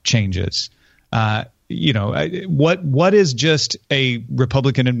troubling changes. What is just a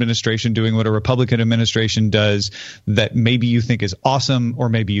Republican administration doing what a Republican administration does that maybe you think is awesome or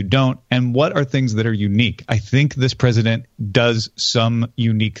maybe you don't? And what are things that are unique? I think this president does some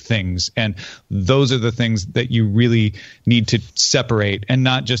unique things, and those are the things that you really need to separate and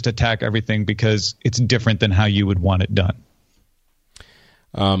not just attack everything because it's different than how you would want it done.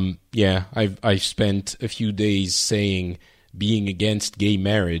 I've spent a few days saying being against gay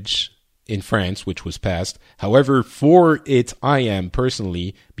marriage in France, which was passed. However, for it, I am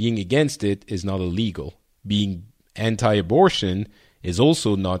personally being against it is not illegal. Being anti-abortion is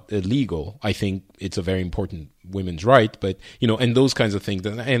also not illegal. I think it's a very important women's right, but and those kinds of things.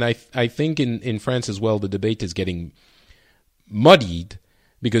 And I think in France as well, the debate is getting muddied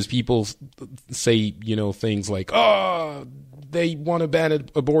because people say things like, "Oh, they want to ban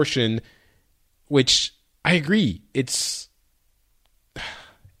abortion," which I agree. It's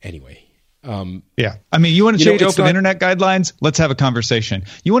anyway. I mean, you want to change open internet guidelines? Let's have a conversation.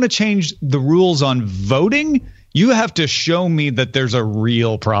 You want to change the rules on voting? You have to show me that there's a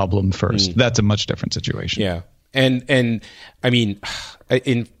real problem first. That's a much different situation. Yeah. And I mean,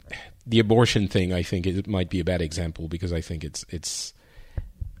 in the abortion thing, I think it might be a bad example because I think it's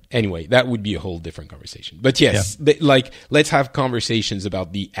anyway, that would be a whole different conversation. But yes, let's have conversations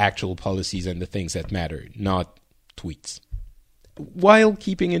about the actual policies and the things that matter, not tweets, while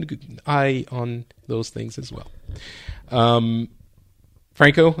keeping an eye on those things as well.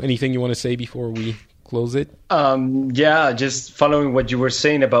 Franco, anything you want to say before we close it? Just following what you were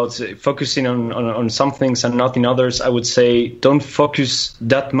saying about focusing on some things and not in others, I would say don't focus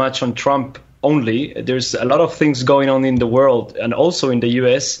that much on Trump only. There's a lot of things going on in the world and also in the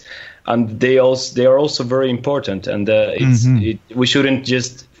US, and they are also very important. And we shouldn't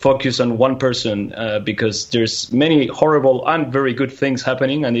just focus on one person because there's many horrible and very good things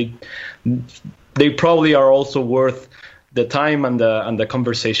happening, and they probably are also worth the time and the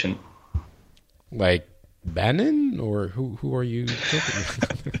conversation. Like Bannon, or who are you talking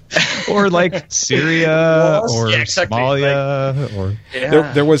about? Or like Syria or Somalia, or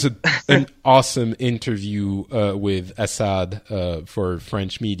there was an awesome interview with Assad for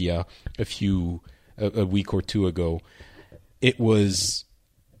French media a week or two ago. It was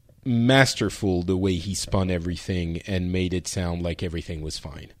masterful the way he spun everything and made it sound like everything was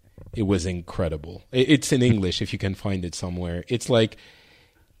fine. It was incredible. It's in English if you can find it somewhere. It's like,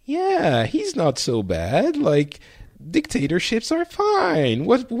 yeah, he's not so bad. Like, dictatorships are fine.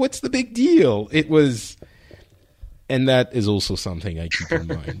 What's the big deal? It was, and that is also something I keep in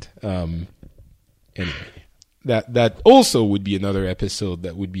mind. Anyway, that also would be another episode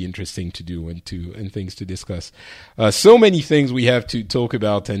that would be interesting to do and things to discuss. So many things we have to talk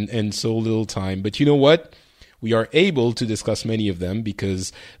about and so little time. But you know what? We are able to discuss many of them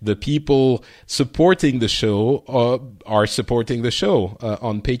because the people supporting the show are supporting the show.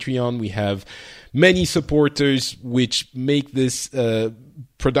 On Patreon, we have many supporters which make this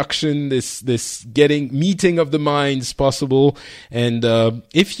production, this meeting of the minds possible. And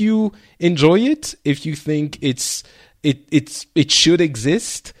if you enjoy it, if you think it should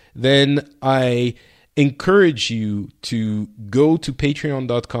exist, then I encourage you to go to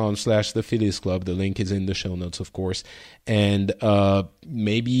patreon.com/the Phileas Club. The link is in the show notes, of course, and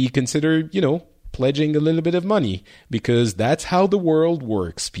maybe consider, pledging a little bit of money, because that's how the world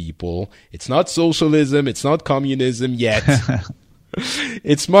works, people. It's not socialism, it's not communism yet.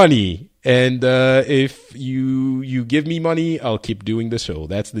 It's money. And if you give me money, I'll keep doing the show.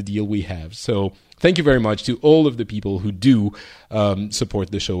 That's the deal we have. So thank you very much to all of the people who do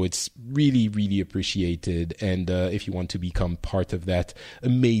support the show. It's really, really appreciated. And if you want to become part of that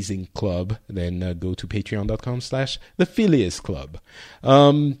amazing club, then go to patreon.com/the Phileas Club.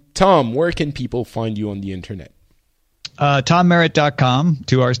 Tom, where can people find you on the internet? TomMerritt.com,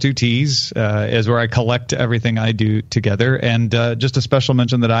 2 R's, 2 T's, is where I collect everything I do together. And just a special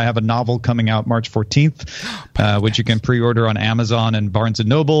mention that I have a novel coming out March 14th, which you can pre-order on Amazon and Barnes &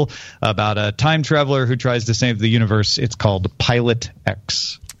 Noble, about a time traveler who tries to save the universe. It's called Pilot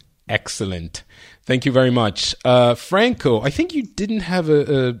X. Excellent. Thank you very much. Franco, I think you didn't have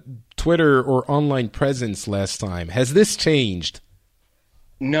a Twitter or online presence last time. Has this changed?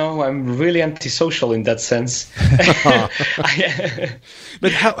 No, I'm really antisocial in that sense.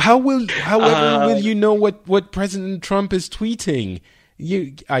 But however will you know what President Trump is tweeting?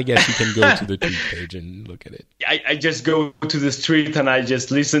 I guess you can go to the tweet page and look at it. I just go to the street and I just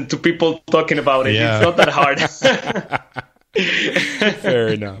listen to people talking about it. Yeah. It's not that hard. Fair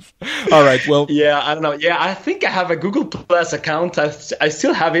enough. All right. Well. Yeah, I don't know. Yeah, I think I have a Google Plus account. I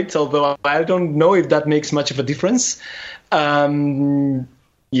still have it, although I don't know if that makes much of a difference.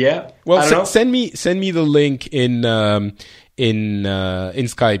 Yeah. Well, send me the link in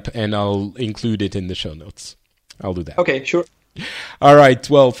Skype, and I'll include it in the show notes. I'll do that. Okay, sure. All right.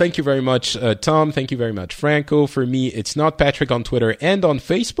 Well, thank you very much, Tom. Thank you very much, Franco. For me, it's Not Patrick on Twitter and on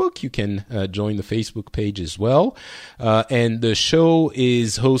Facebook. You can join the Facebook page as well. And the show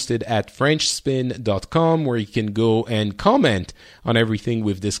is hosted at FrenchSpin.com, where you can go and comment on everything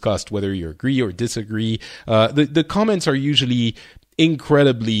we've discussed, whether you agree or disagree. The comments are usually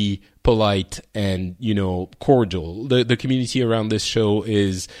incredibly polite and, cordial. The community around this show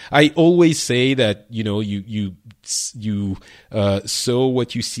is, I always say that, you sow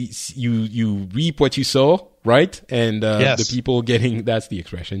what you see, you reap what you sow, right? And yes. The people getting, that's the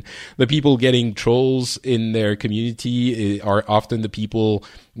expression, the people getting trolls in their community are often the people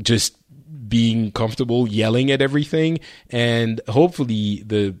just being comfortable yelling at everything. And hopefully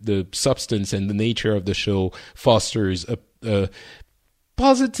the substance and the nature of the show fosters a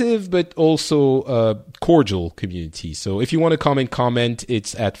positive but also cordial community. So if you want to comment,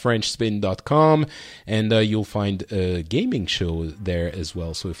 it's at frenchspin.com, and you'll find a gaming show there as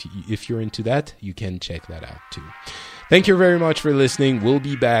well. So if you're into that, you can check that out too. Thank you very much for listening. We'll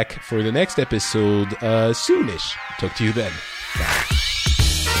be back for the next episode soonish. Talk to you then. Bye.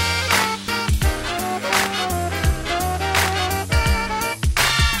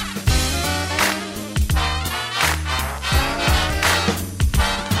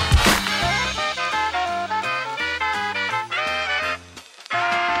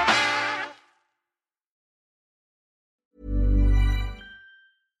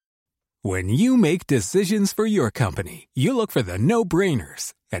 When you make decisions for your company, you look for the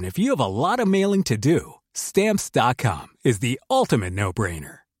no-brainers. And if you have a lot of mailing to do, Stamps.com is the ultimate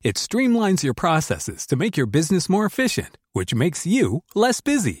no-brainer. It streamlines your processes to make your business more efficient, which makes you less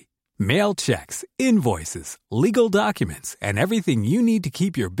busy. Mail checks, invoices, legal documents, and everything you need to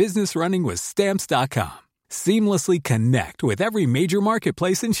keep your business running with Stamps.com. Seamlessly connect with every major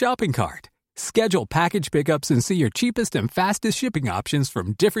marketplace and shopping cart. Schedule package pickups and see your cheapest and fastest shipping options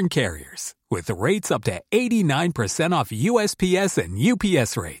from different carriers, with rates up to 89% off USPS and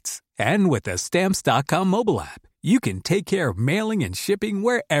UPS rates. And with the Stamps.com mobile app, you can take care of mailing and shipping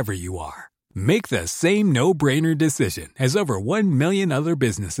wherever you are. Make the same no-brainer decision as over 1 million other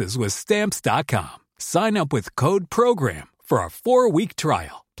businesses with Stamps.com. Sign up with code PROGRAM for a 4-week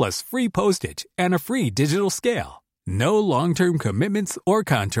trial, plus free postage and a free digital scale. No long-term commitments or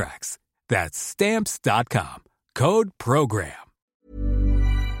contracts. That's Stamps.com. Code PROGRAM.